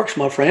way it works,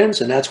 my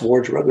friends, and that's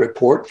Ward's Weather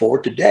Report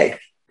for today.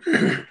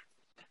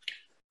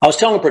 I was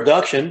telling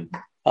production,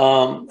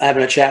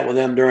 having a chat with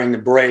them during the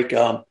break.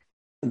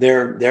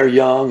 They're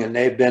young, and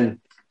they've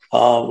been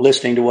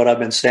listening to what I've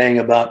been saying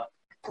about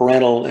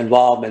parental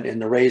involvement in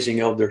the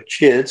raising of their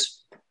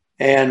kids.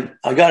 And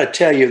I got to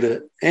tell you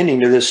the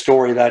ending to this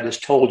story that I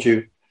just told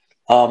you.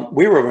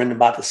 We were in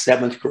about the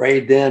 7th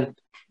grade then,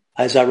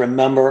 as I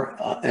remember.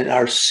 In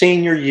our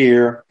senior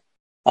year,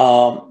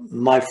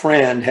 my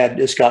friend had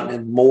just gotten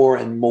in more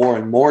and more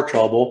and more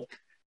trouble,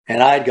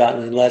 and I had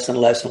gotten in less and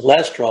less and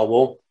less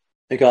trouble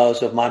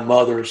because of my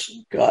mother's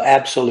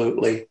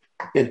absolutely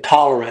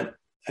intolerant.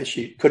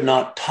 She could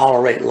not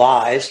tolerate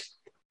lies.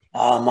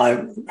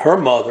 My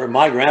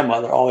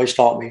grandmother, always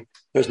taught me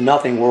there's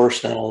nothing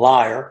worse than a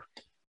liar.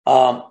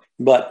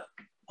 But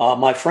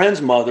my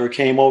friend's mother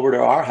came over to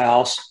our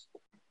house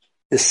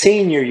the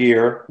senior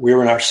year. We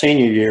were in our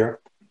senior year,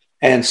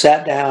 and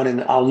sat down,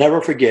 and I'll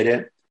never forget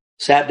it,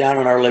 sat down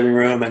in our living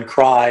room and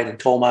cried and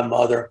told my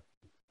mother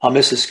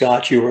Mrs.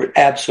 Scott, you were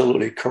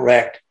absolutely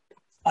correct.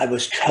 I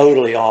was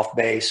totally off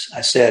base.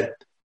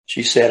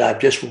 She said, I've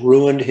just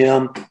ruined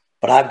him,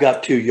 but I've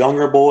got 2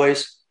 younger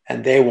boys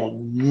and they will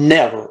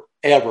never,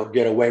 ever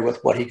get away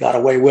with what he got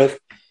away with.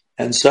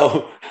 And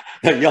so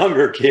the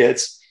younger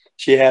kids,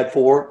 she had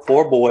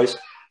four boys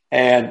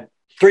and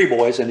 3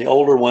 boys, and the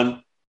older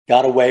one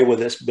got away with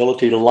this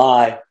ability to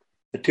lie.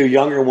 The 2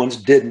 younger ones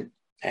didn't.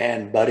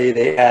 And buddy,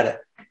 they had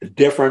a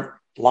different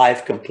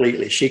life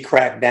completely. She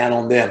cracked down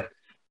on them.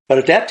 But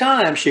at that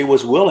time, she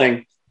was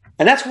willing.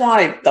 And that's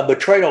why a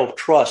betrayal of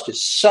trust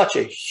is such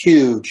a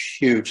huge,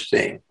 huge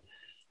thing.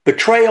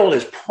 Betrayal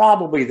is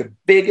probably the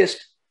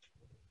biggest,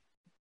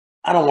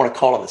 I don't want to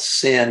call it a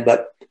sin,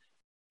 but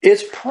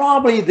it's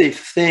probably the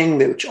thing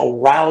that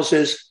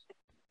arouses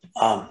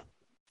a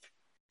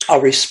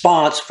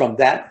response from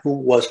that who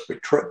was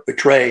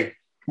betrayed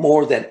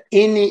more than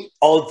any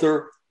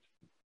other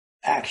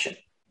action.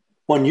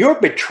 When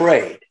you're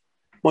betrayed,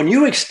 when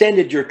you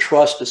extended your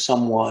trust to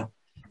someone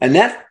and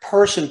that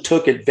person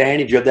took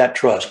advantage of that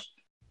trust,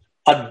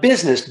 a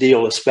business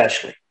deal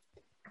especially.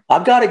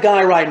 I've got a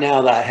guy right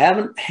now that I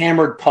haven't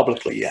hammered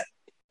publicly yet,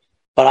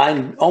 but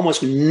I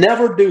almost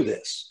never do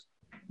this,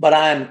 but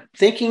I'm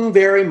thinking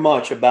very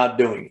much about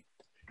doing it.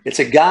 It's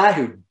a guy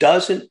who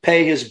doesn't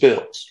pay his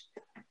bills,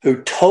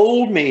 who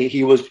told me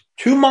he was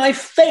to my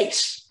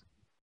face,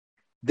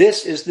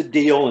 this is the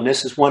deal and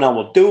this is when I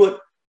will do it,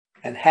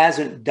 and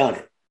hasn't done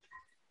it.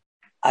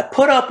 I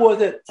put up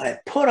with it, I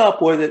put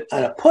up with it,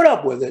 and I put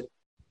up with it,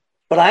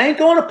 but I ain't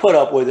going to put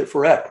up with it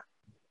forever.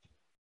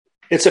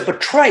 It's a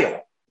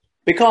betrayal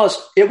because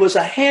it was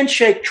a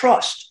handshake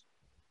trust.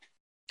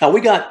 Now,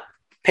 we got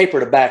paper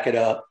to back it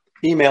up,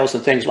 emails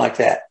and things like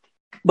that.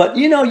 But,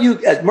 you,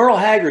 as Merle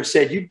Haggard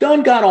said, you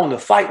done got on the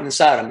fighting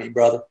side of me,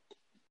 brother.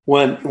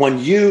 When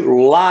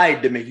you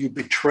lied to me, you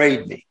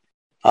betrayed me.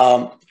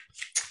 And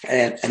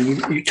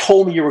you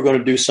told me you were going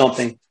to do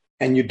something,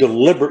 and you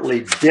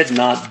deliberately did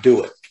not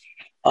do it.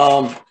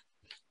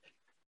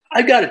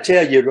 I got to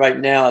tell you right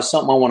now, it's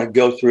something I want to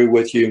go through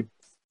with you.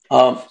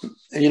 I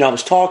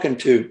was talking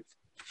to,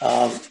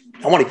 I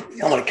want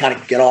to kind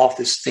of get off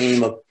this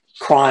theme of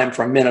crime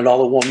for a minute,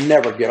 although we'll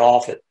never get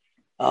off it.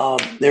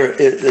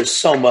 There's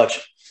so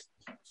much.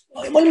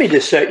 Let me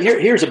just say,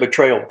 here's a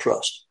betrayal of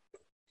trust.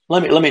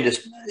 Let me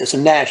just, it's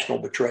a national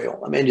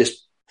betrayal.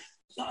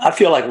 I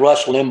feel like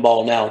Rush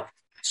Limbaugh now,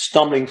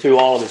 stumbling through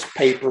all of his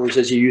papers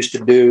as he used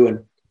to do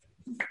and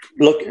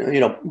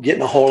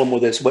getting a hold of him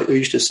with this, what we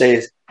used to say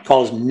is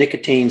called his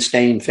nicotine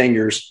stained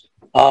fingers.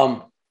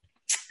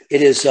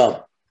 It is,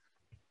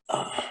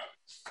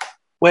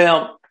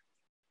 well,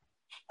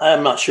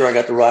 I'm not sure I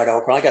got the right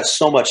article. I got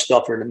so much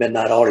stuff here in the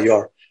Midnight Audio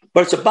Hour,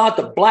 but it's about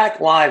the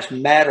Black Lives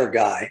Matter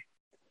guy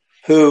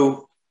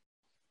who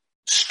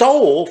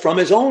stole from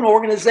his own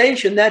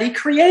organization that he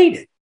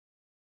created.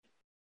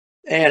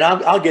 And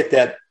I'll get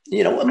that,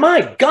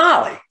 my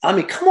golly,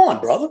 come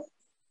on, brother.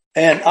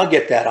 And I'll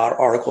get that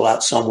article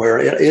out somewhere.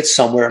 It's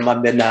somewhere in my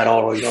Midnight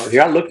Audio Hour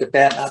here. I looked at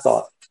that and I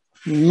thought,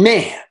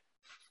 man,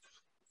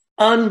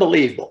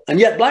 unbelievable. And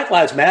yet Black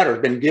Lives Matter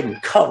has been given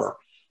cover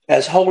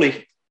as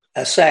holy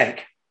as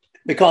sank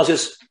because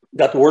it's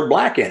got the word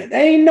black in it.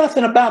 There ain't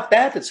nothing about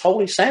that that's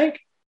holy sank.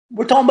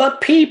 We're talking about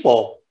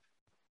people.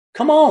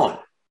 Come on.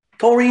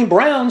 Corrine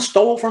Brown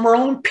stole from her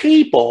own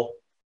people.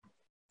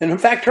 And in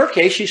fact, her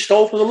case, she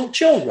stole from the little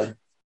children.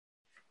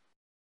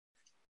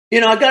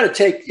 I got to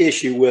take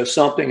issue with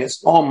something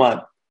that's on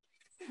my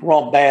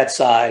wrong bad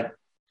side.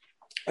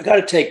 I got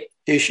to take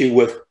issue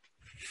with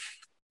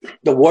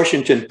the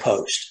Washington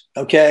Post.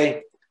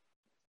 Okay.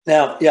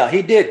 Now, yeah,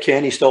 he did,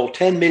 Ken. He stole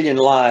 $10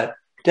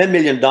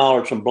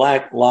 million from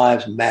Black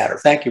Lives Matter.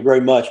 Thank you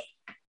very much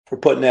for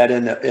putting that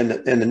in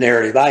the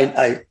narrative.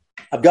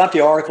 I've got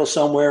the article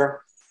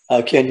somewhere.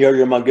 Ken,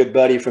 you're my good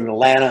buddy from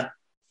Atlanta,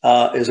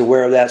 is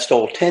aware of that.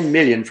 Stole $10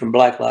 million from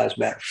Black Lives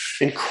Matter.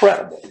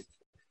 Incredible.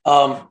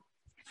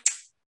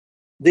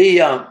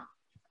 Here,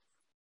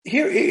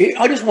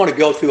 I just want to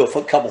go through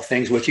a couple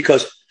things with you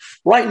because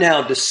right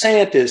now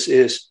DeSantis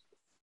is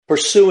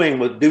pursuing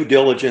with due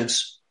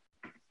diligence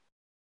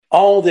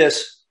all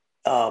this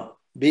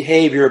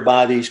behavior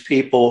by these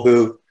people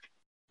who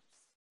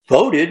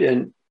voted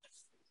and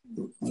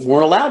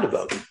weren't allowed to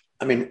vote.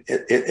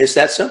 It's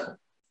that simple.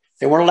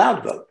 They weren't allowed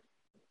to vote.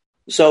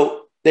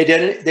 So they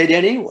did it. They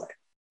did anyway.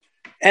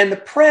 And the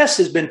press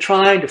has been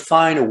trying to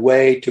find a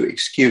way to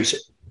excuse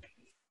it.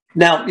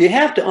 Now, you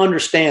have to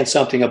understand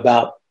something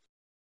about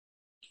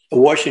the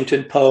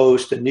Washington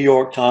Post, the New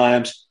York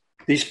Times,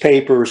 these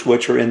papers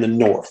which are in the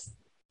North.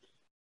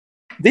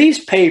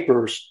 These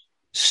papers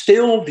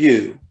still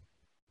view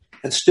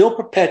and still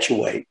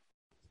perpetuate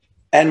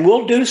and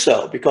will do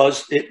so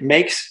because it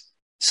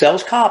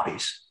sells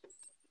copies,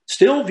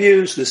 still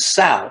views the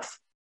South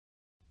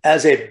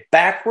as a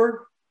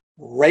backward,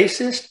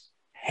 racist,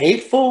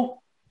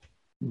 hateful,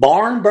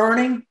 barn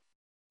burning.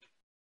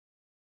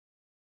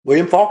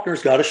 William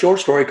Faulkner's got a short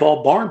story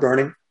called Barn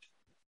Burning.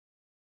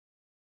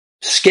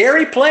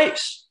 Scary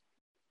place.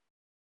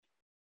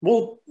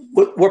 Well,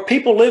 where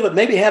people live and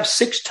maybe have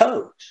 6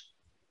 toes.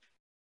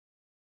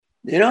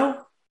 You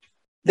know,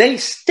 they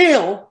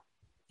still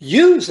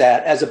use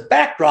that as a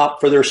backdrop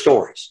for their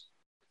stories.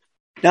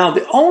 Now,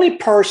 the only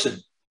person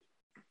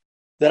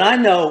that I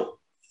know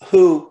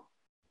who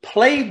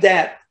played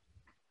that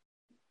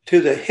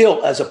to the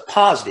hilt as a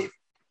positive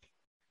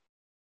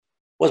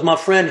was my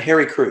friend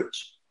Harry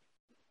Crews.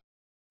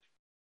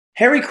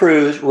 Harry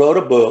Crews wrote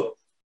a book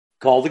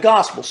called The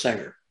Gospel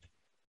Singer.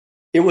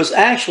 It was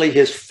actually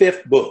his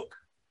 5th book.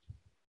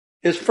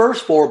 His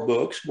first 4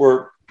 books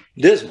were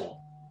dismal.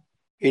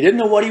 He didn't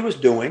know what he was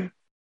doing.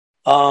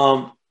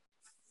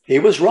 He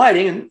was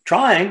writing and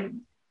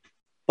trying,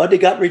 but he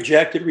got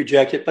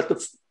rejected. But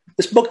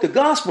this book, The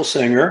Gospel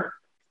Singer,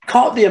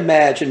 caught the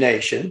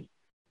imagination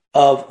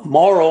of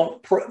Morrow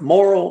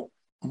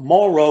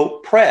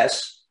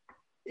Press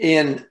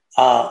in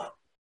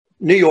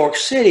New York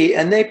City,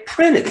 and they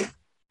printed it.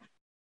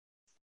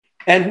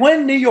 And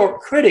when New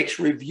York critics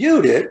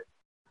reviewed it,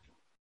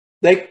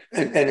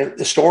 and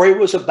the story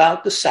was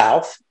about the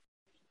South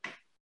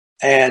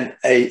and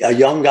a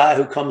young guy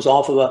who comes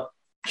off of a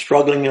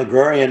struggling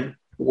agrarian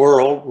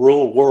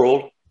rural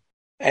world,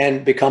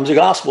 and becomes a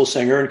gospel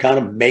singer and kind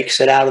of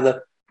makes it out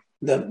of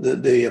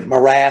the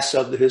morass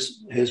of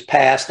his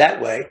past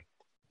that way.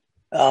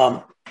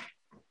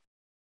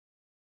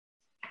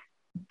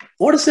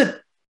 What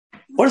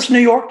does New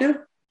York do?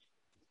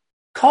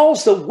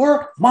 Calls the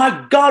work,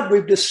 my God,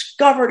 we've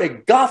discovered a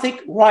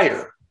Gothic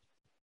writer.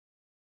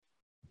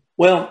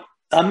 Well,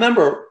 I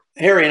remember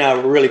Harry and I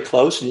were really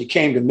close, and he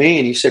came to me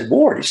and he said,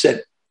 Ward, he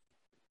said,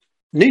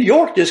 New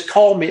York just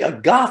called me a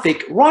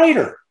Gothic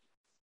writer.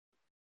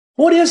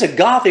 What is a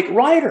Gothic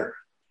writer?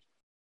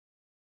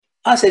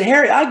 I said,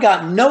 Harry, I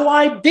got no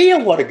idea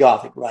what a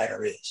Gothic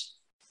writer is.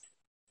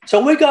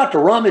 So we got to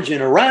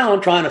rummaging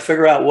around trying to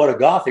figure out what a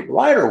Gothic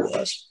writer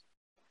was.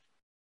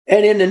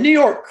 And in the New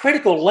York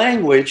critical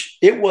language,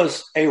 it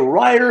was a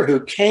writer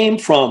who came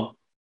from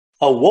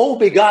a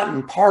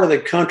woe-begotten part of the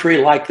country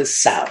like the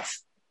South.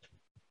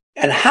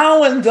 And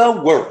how in the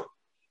world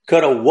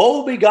could a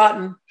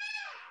woe-begotten,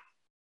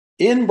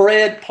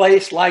 inbred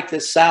place like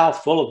the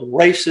South, full of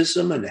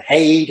racism and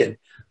hate and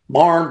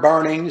barn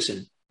burnings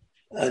and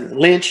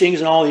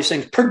lynchings and all these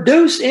things,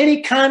 produce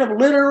any kind of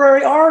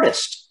literary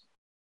artist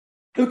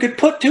who could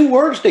put 2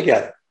 words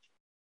together?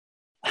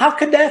 How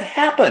could that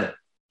happen?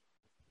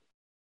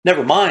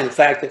 Never mind the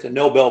fact that the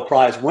Nobel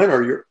Prize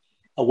winner,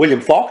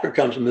 William Faulkner,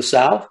 comes from the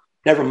South.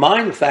 Never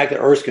mind the fact that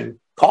Erskine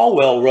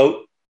Caldwell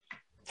wrote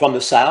from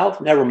the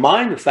South. Never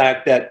mind the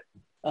fact that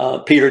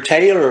Peter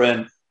Taylor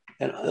and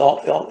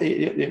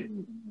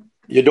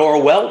Eudora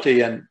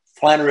Welty and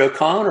Flannery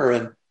O'Connor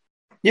and,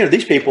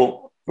 these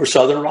people were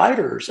Southern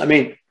writers. I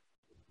mean,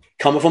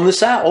 coming from the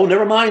South. Oh,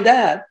 never mind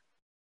that.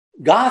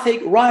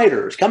 Gothic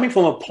writers coming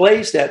from a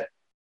place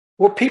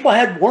where people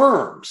had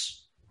worms.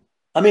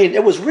 I mean,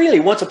 it was really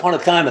once upon a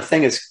time a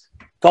thing is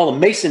called the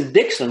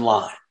Mason-Dixon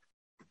line.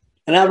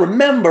 And I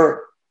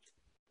remember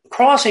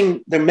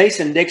crossing the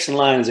Mason-Dixon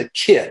line as a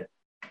kid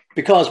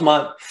because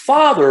my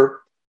father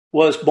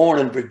was born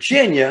in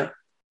Virginia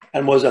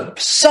and was a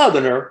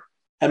Southerner,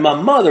 and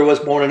my mother was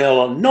born in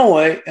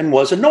Illinois and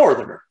was a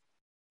Northerner.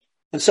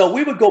 And so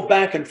we would go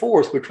back and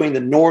forth between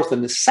the North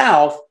and the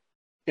South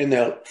in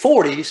the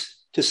 40s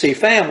to see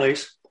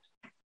families.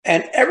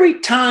 And every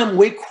time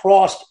we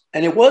crossed,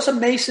 and it was a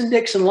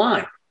Mason-Dixon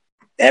line,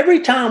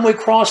 every time we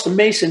crossed the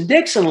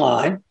Mason-Dixon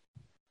line,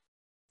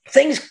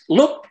 things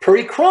looked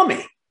pretty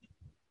crummy.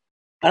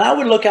 And I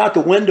would look out the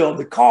window of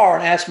the car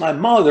and ask my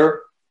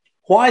mother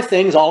why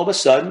things all of a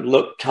sudden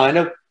looked kind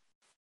of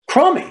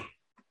crummy.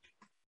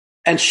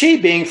 And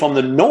she, being from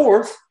the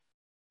North,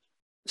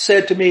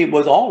 said to me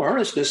with all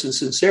earnestness and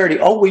sincerity,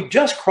 oh, we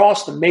just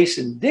crossed the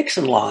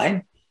Mason-Dixon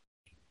line.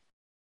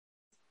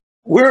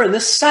 We're in the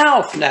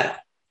South now.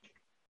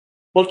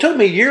 Well, it took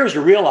me years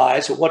to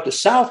realize that what the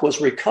South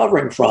was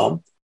recovering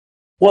from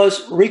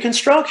was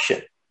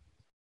Reconstruction.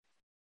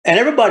 And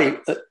everybody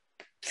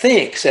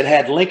thinks that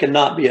had Lincoln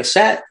not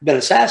been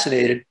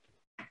assassinated,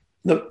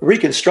 the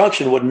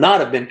Reconstruction would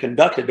not have been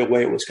conducted the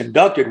way it was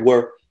conducted,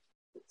 where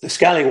the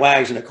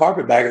scallywags and the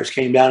carpetbaggers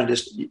came down and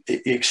just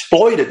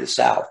exploited the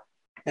South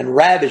and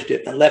ravaged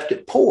it and left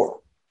it poor.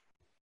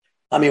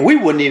 I mean, we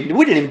didn't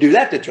even do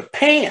that to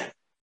Japan.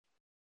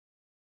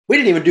 We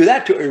didn't even do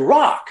that to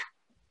Iraq.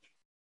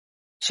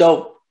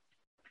 So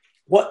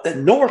what the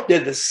North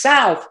did, the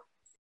South,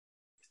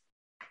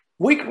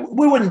 we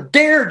wouldn't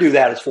dare do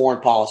that as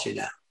foreign policy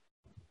now.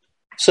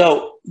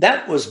 So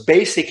that was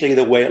basically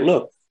the way it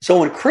looked. So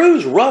when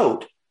Crews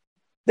wrote,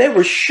 they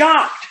were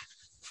shocked.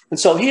 And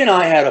so he and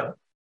I had a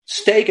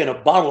steak and a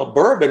bottle of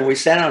bourbon. We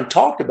sat down and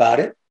talked about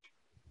it.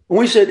 And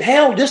we said,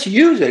 hell, just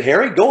use it,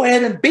 Harry. Go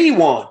ahead and be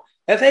one.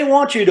 If they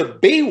want you to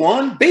be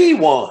one, be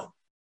one.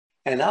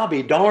 And I'll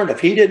be darned if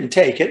he didn't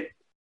take it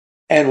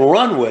and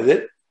run with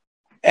it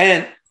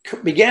and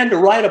began to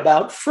write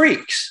about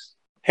freaks.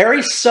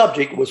 Harry's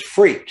subject was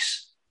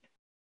freaks.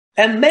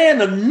 And man,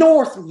 the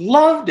North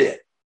loved it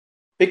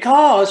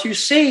because, you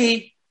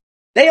see,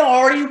 they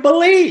already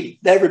believe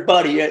that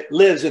everybody that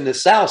lives in the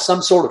South,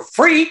 some sort of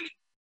freak,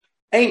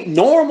 ain't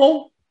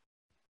normal.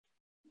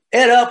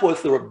 fed up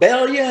with the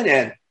rebellion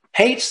and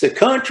hates the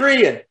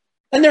country,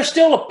 and they're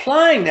still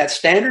applying that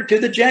standard to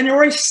the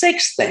January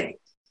 6th thing.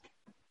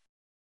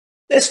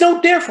 It's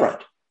no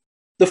different.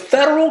 The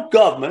federal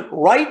government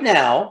right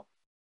now,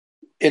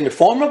 in the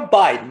form of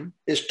Biden,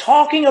 is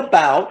talking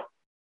about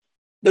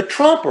the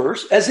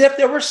Trumpers as if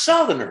they were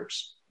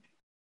Southerners.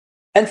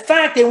 In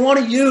fact, they want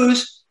to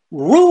use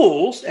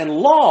rules and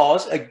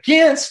laws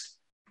against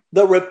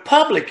the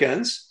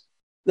Republicans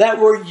that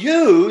were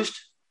used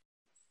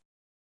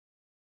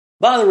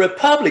by the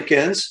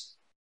Republicans,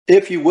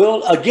 if you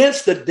will,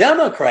 against the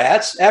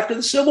Democrats after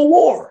the Civil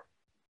War.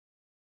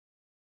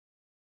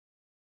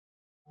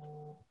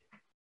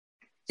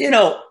 You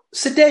know,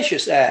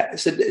 Seditions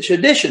Act.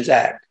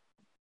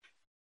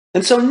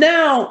 And so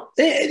now,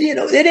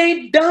 it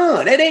ain't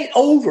done. It ain't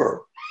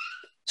over.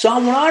 So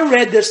when I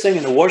read this thing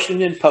in the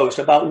Washington Post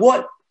about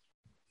what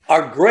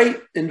our great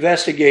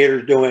investigator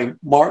is doing,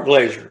 Mark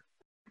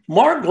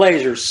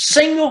Glazer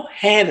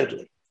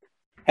single-handedly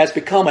has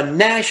become a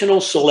national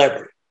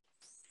celebrity.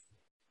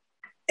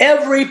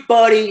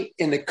 Everybody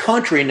in the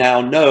country now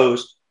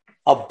knows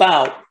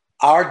about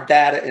our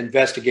data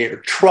investigator.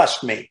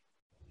 Trust me.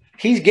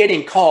 He's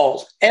getting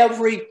calls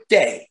every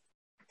day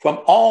from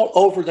all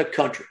over the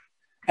country.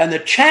 And the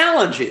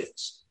challenge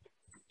is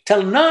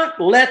to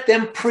not let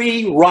them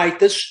pre-write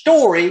the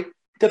story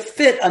to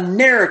fit a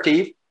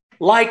narrative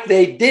like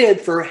they did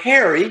for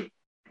Harry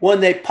when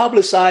they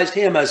publicized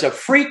him as a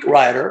freak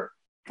writer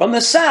from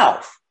the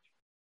South.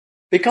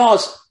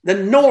 Because the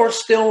North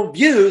still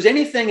views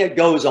anything that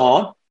goes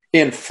on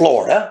in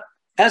Florida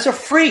as a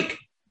freak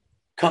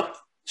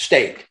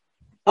state.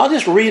 I'll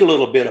just read a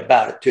little bit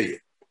about it to you.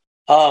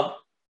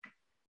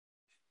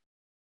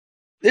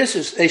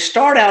 They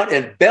start out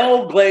in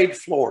Belle Glade,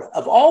 Florida,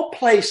 of all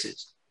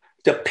places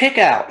to pick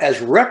out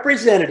as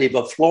representative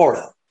of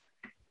Florida.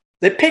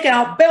 They pick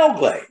out Belle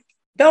Glade.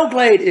 Belle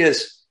Glade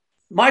is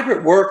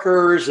migrant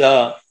workers.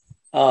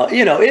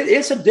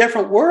 It's a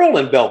different world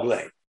in Belle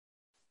Glade.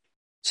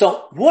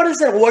 So what does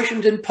the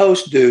Washington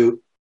Post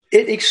do?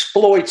 It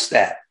exploits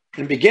that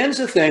and begins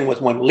the thing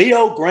with when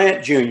Leo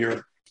Grant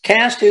Jr.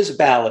 cast his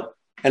ballot.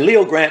 And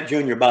Leo Grant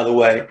Jr., by the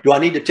way, do I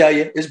need to tell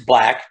you, is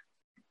black.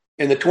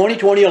 In the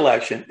 2020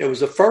 election, it was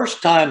the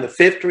first time the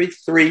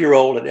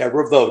 53-year-old had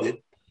ever voted,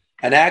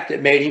 an act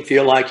that made him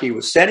feel like he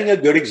was setting a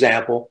good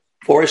example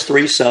for his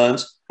three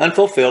sons and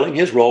fulfilling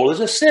his role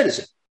as a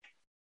citizen.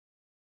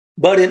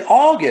 But in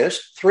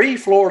August, 3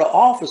 Florida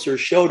officers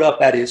showed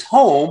up at his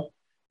home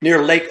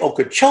near Lake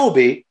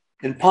Okeechobee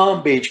in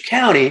Palm Beach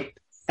County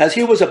as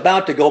he was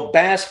about to go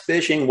bass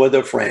fishing with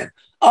a friend.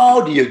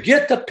 Oh, do you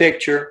get the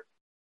picture?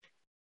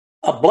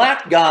 A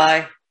black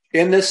guy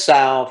in the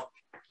South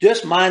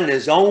just minding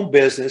his own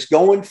business,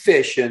 going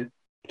fishing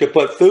to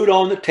put food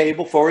on the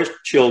table for his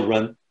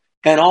children.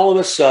 And all of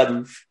a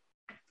sudden,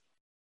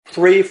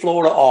 3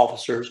 Florida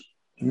officers,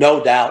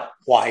 no doubt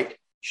white,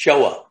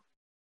 show up.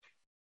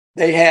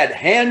 They had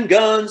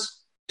handguns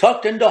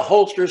tucked into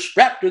holsters,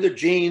 strapped to their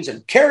jeans,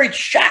 and carried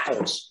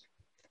shackles.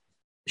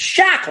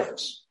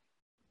 Shackles.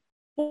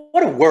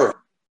 What a word.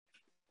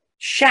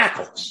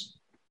 Shackles.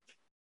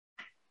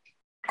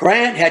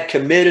 Grant had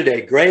committed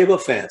a grave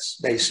offense.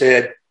 They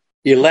said,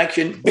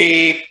 election,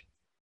 beep.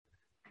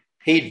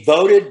 He'd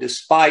voted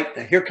despite,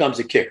 and here comes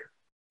the kicker.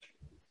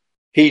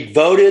 He'd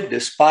voted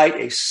despite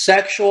a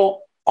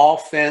sexual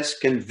offense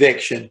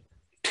conviction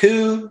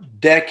 2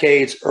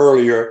 decades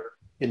earlier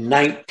in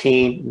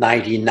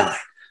 1999.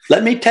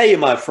 Let me tell you,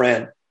 my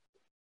friend,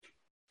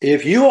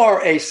 if you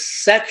are a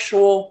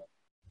sexual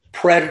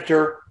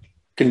predator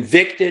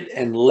convicted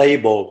and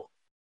labeled,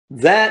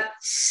 that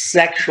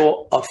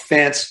sexual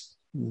offense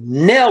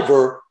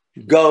never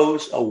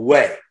goes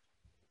away.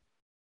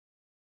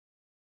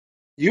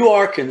 You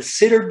are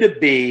considered to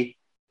be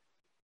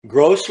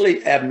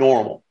grossly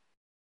abnormal,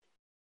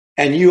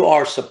 and you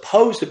are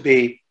supposed to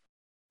be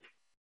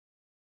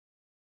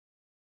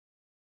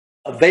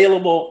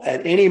available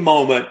at any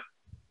moment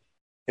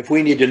if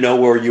we need to know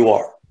where you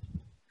are,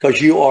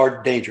 because you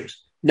are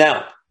dangerous.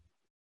 Now,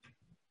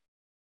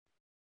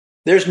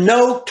 there's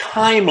no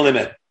time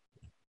limit.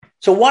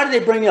 So why did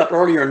they bring it up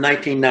earlier in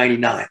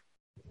 1999?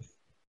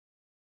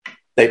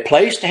 They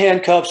placed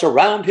handcuffs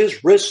around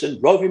his wrists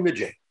and drove him to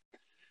jail.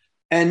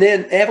 And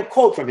then they have a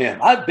quote from him.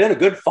 I've been a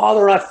good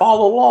father and I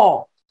follow the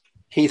law.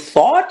 He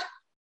thought,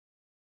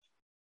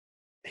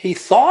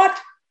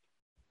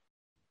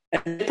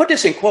 and they put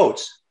this in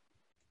quotes.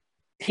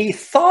 He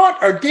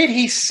thought, or did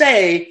he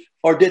say,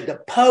 or did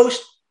the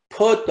Post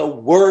put the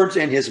words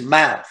in his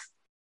mouth?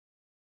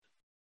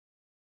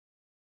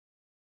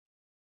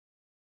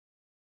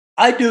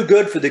 I do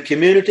good for the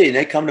community and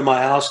they come to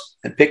my house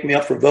and pick me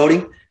up for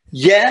voting.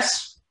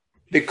 Yes,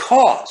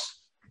 because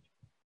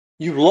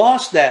you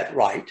lost that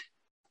right.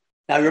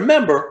 Now,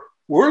 remember,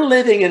 we're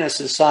living in a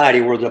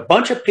society where there's a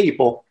bunch of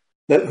people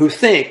who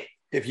think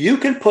if you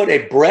can put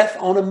a breath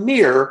on a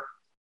mirror,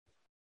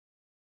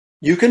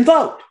 you can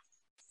vote.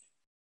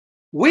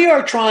 We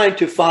are trying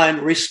to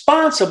find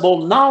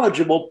responsible,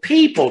 knowledgeable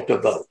people to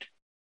vote.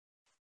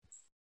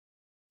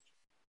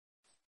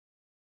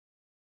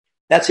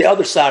 That's the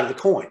other side of the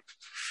coin.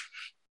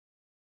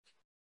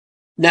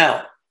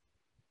 Now,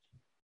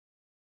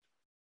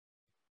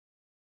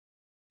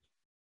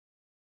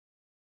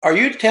 are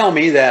you telling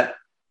me that,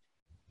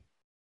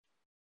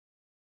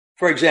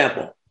 for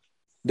example,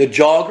 the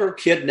jogger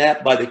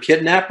kidnapped by the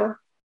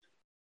kidnapper?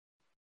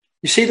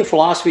 You see the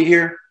philosophy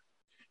here?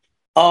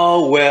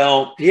 Oh,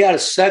 well, he had a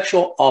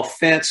sexual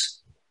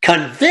offense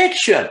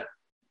conviction.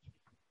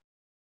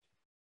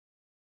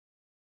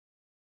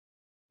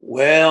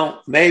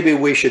 Well, maybe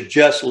we should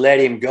just let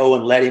him go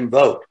and let him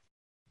vote.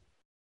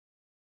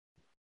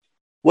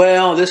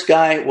 Well, this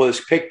guy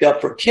was picked up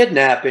for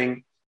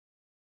kidnapping,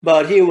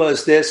 but he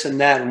was this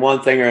and that and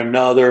one thing or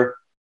another.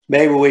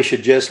 Maybe we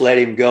should just let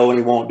him go and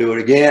he won't do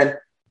it again.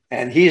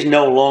 And he's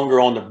no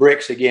longer on the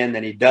bricks again,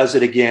 then he does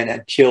it again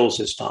and kills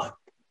his time.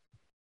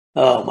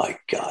 Oh, my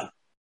God.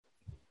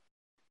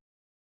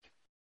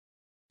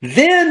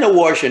 Then the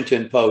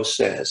Washington Post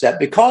says that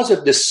because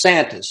of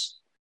DeSantis,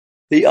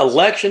 the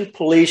election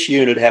police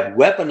unit have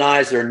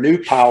weaponized their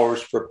new powers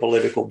for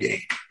political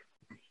gain.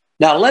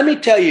 Now, let me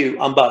tell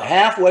you, I'm about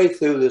halfway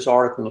through this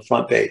article on the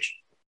front page.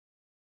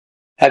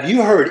 Have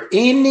you heard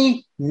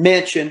any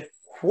mention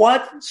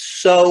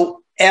whatsoever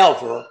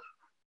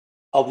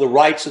of the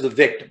rights of the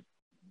victim?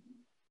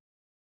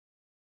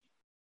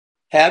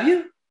 Have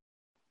you?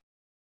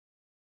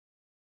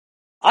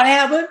 I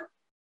haven't.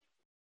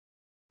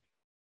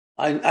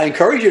 I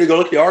encourage you to go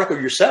look at the article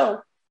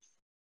yourself.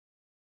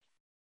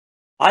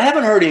 I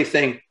haven't heard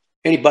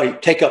anybody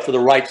take up for the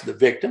rights of the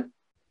victim.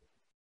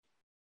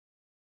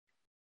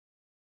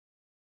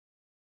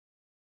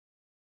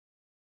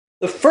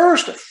 The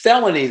first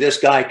felony this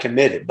guy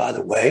committed, by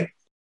the way,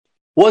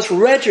 was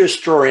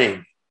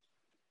registering.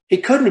 He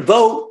couldn't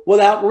vote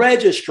without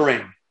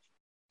registering.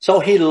 So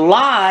he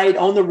lied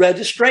on the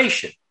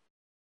registration.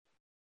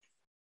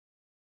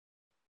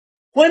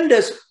 When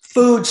does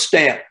food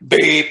stamp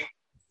beep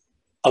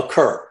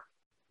occur?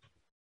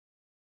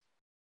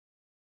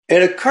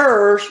 It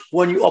occurs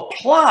when you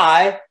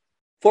apply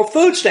for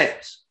food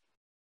stamps.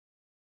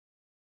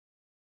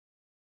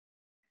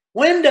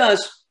 When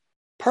does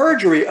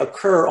perjury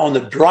occur on the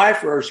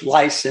driver's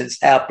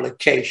license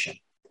application?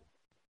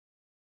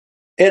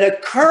 It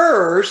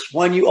occurs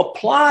when you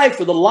apply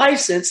for the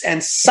license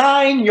and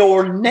sign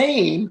your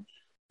name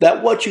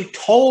that what you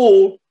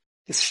told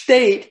the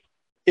state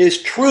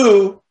is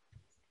true,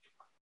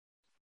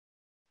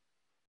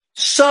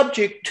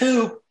 subject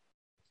to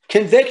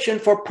conviction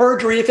for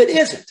perjury if it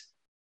isn't.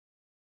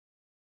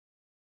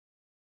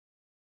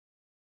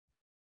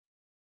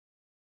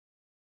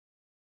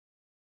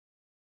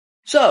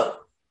 So,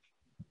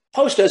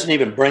 Post doesn't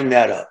even bring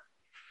that up.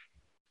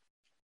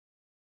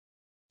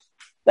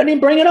 Doesn't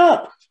even bring it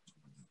up.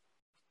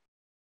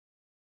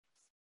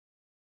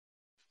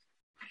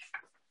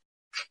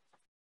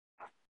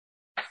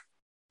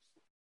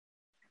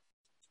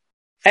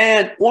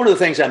 And one of the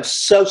things I'm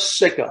so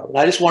sick of, and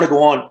I just want to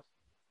go on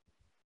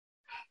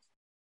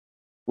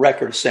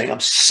record saying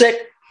I'm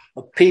sick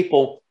of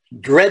people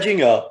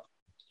dredging up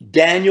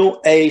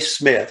Daniel A.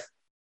 Smith,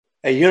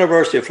 a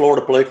University of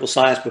Florida political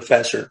science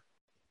professor,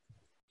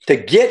 to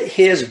get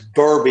his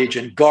verbiage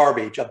and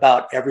garbage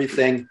about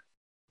everything.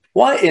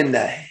 Why in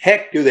the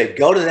heck do they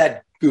go to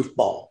that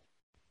goofball?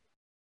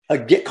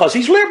 Because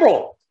he's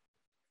liberal.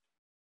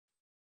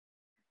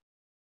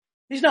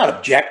 He's not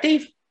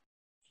objective.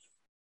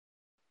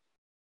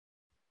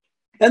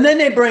 And then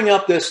they bring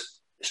up this,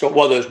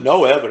 well, there's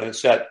no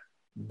evidence that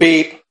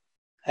Beep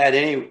had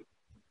any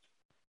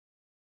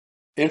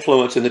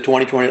influence in the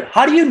 2020.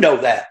 How do you know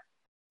that?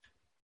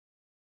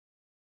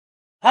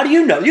 How do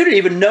you know? You didn't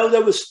even know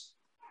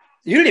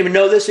you didn't even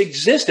know this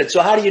existed.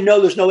 So how do you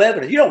know there's no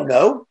evidence? You don't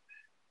know.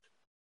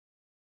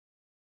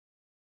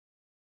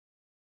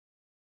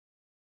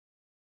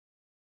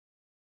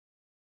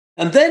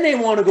 And then they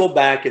want to go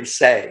back and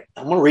say,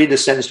 I'm going to read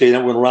this sentence to you,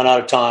 then we're going to run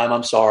out of time.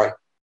 I'm sorry.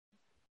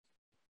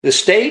 The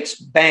state's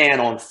ban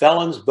on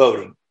felons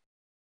voting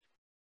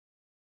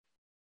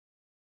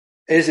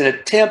is an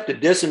attempt to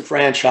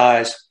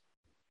disenfranchise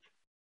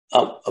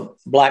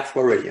Black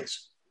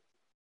Floridians.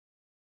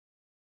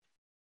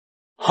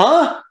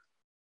 Huh?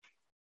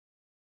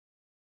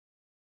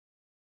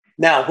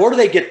 Now, where do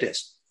they get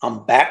this?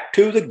 I'm back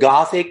to the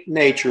Gothic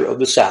nature of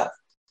the South.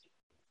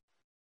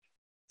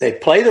 They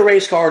play the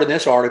race card in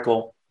this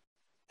article,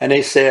 and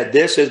they said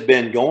this has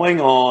been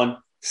going on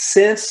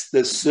since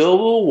the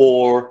Civil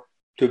War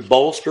to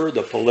bolster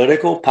the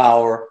political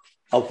power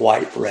of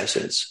white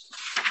residents.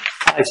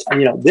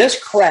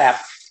 This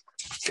crap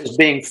is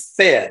being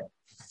fed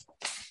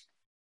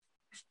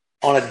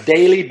on a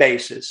daily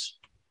basis.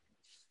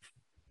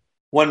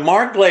 When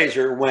Mark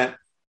Glazer went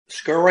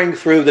scurrying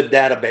through the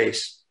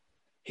database,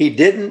 he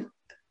didn't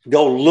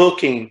go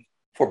looking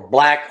for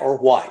black or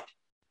white.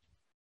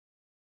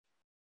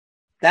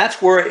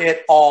 That's where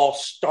it all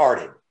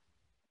started.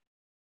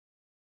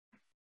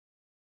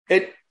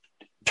 It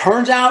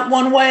turns out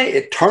one way,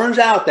 it turns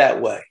out that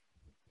way.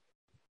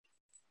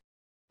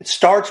 It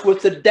starts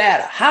with the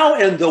data. How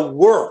in the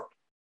world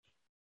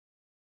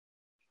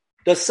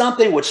does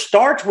something which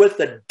starts with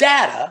the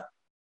data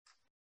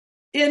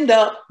end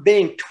up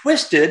being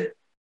twisted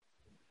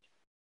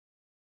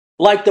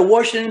like the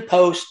Washington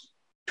Post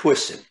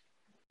twisted.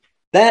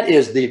 That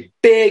is the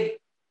big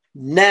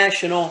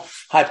national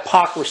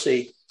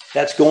hypocrisy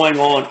that's going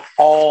on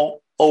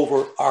all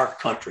over our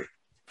country.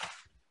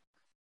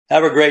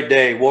 Have a great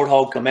day.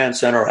 Warthog Command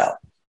Center out.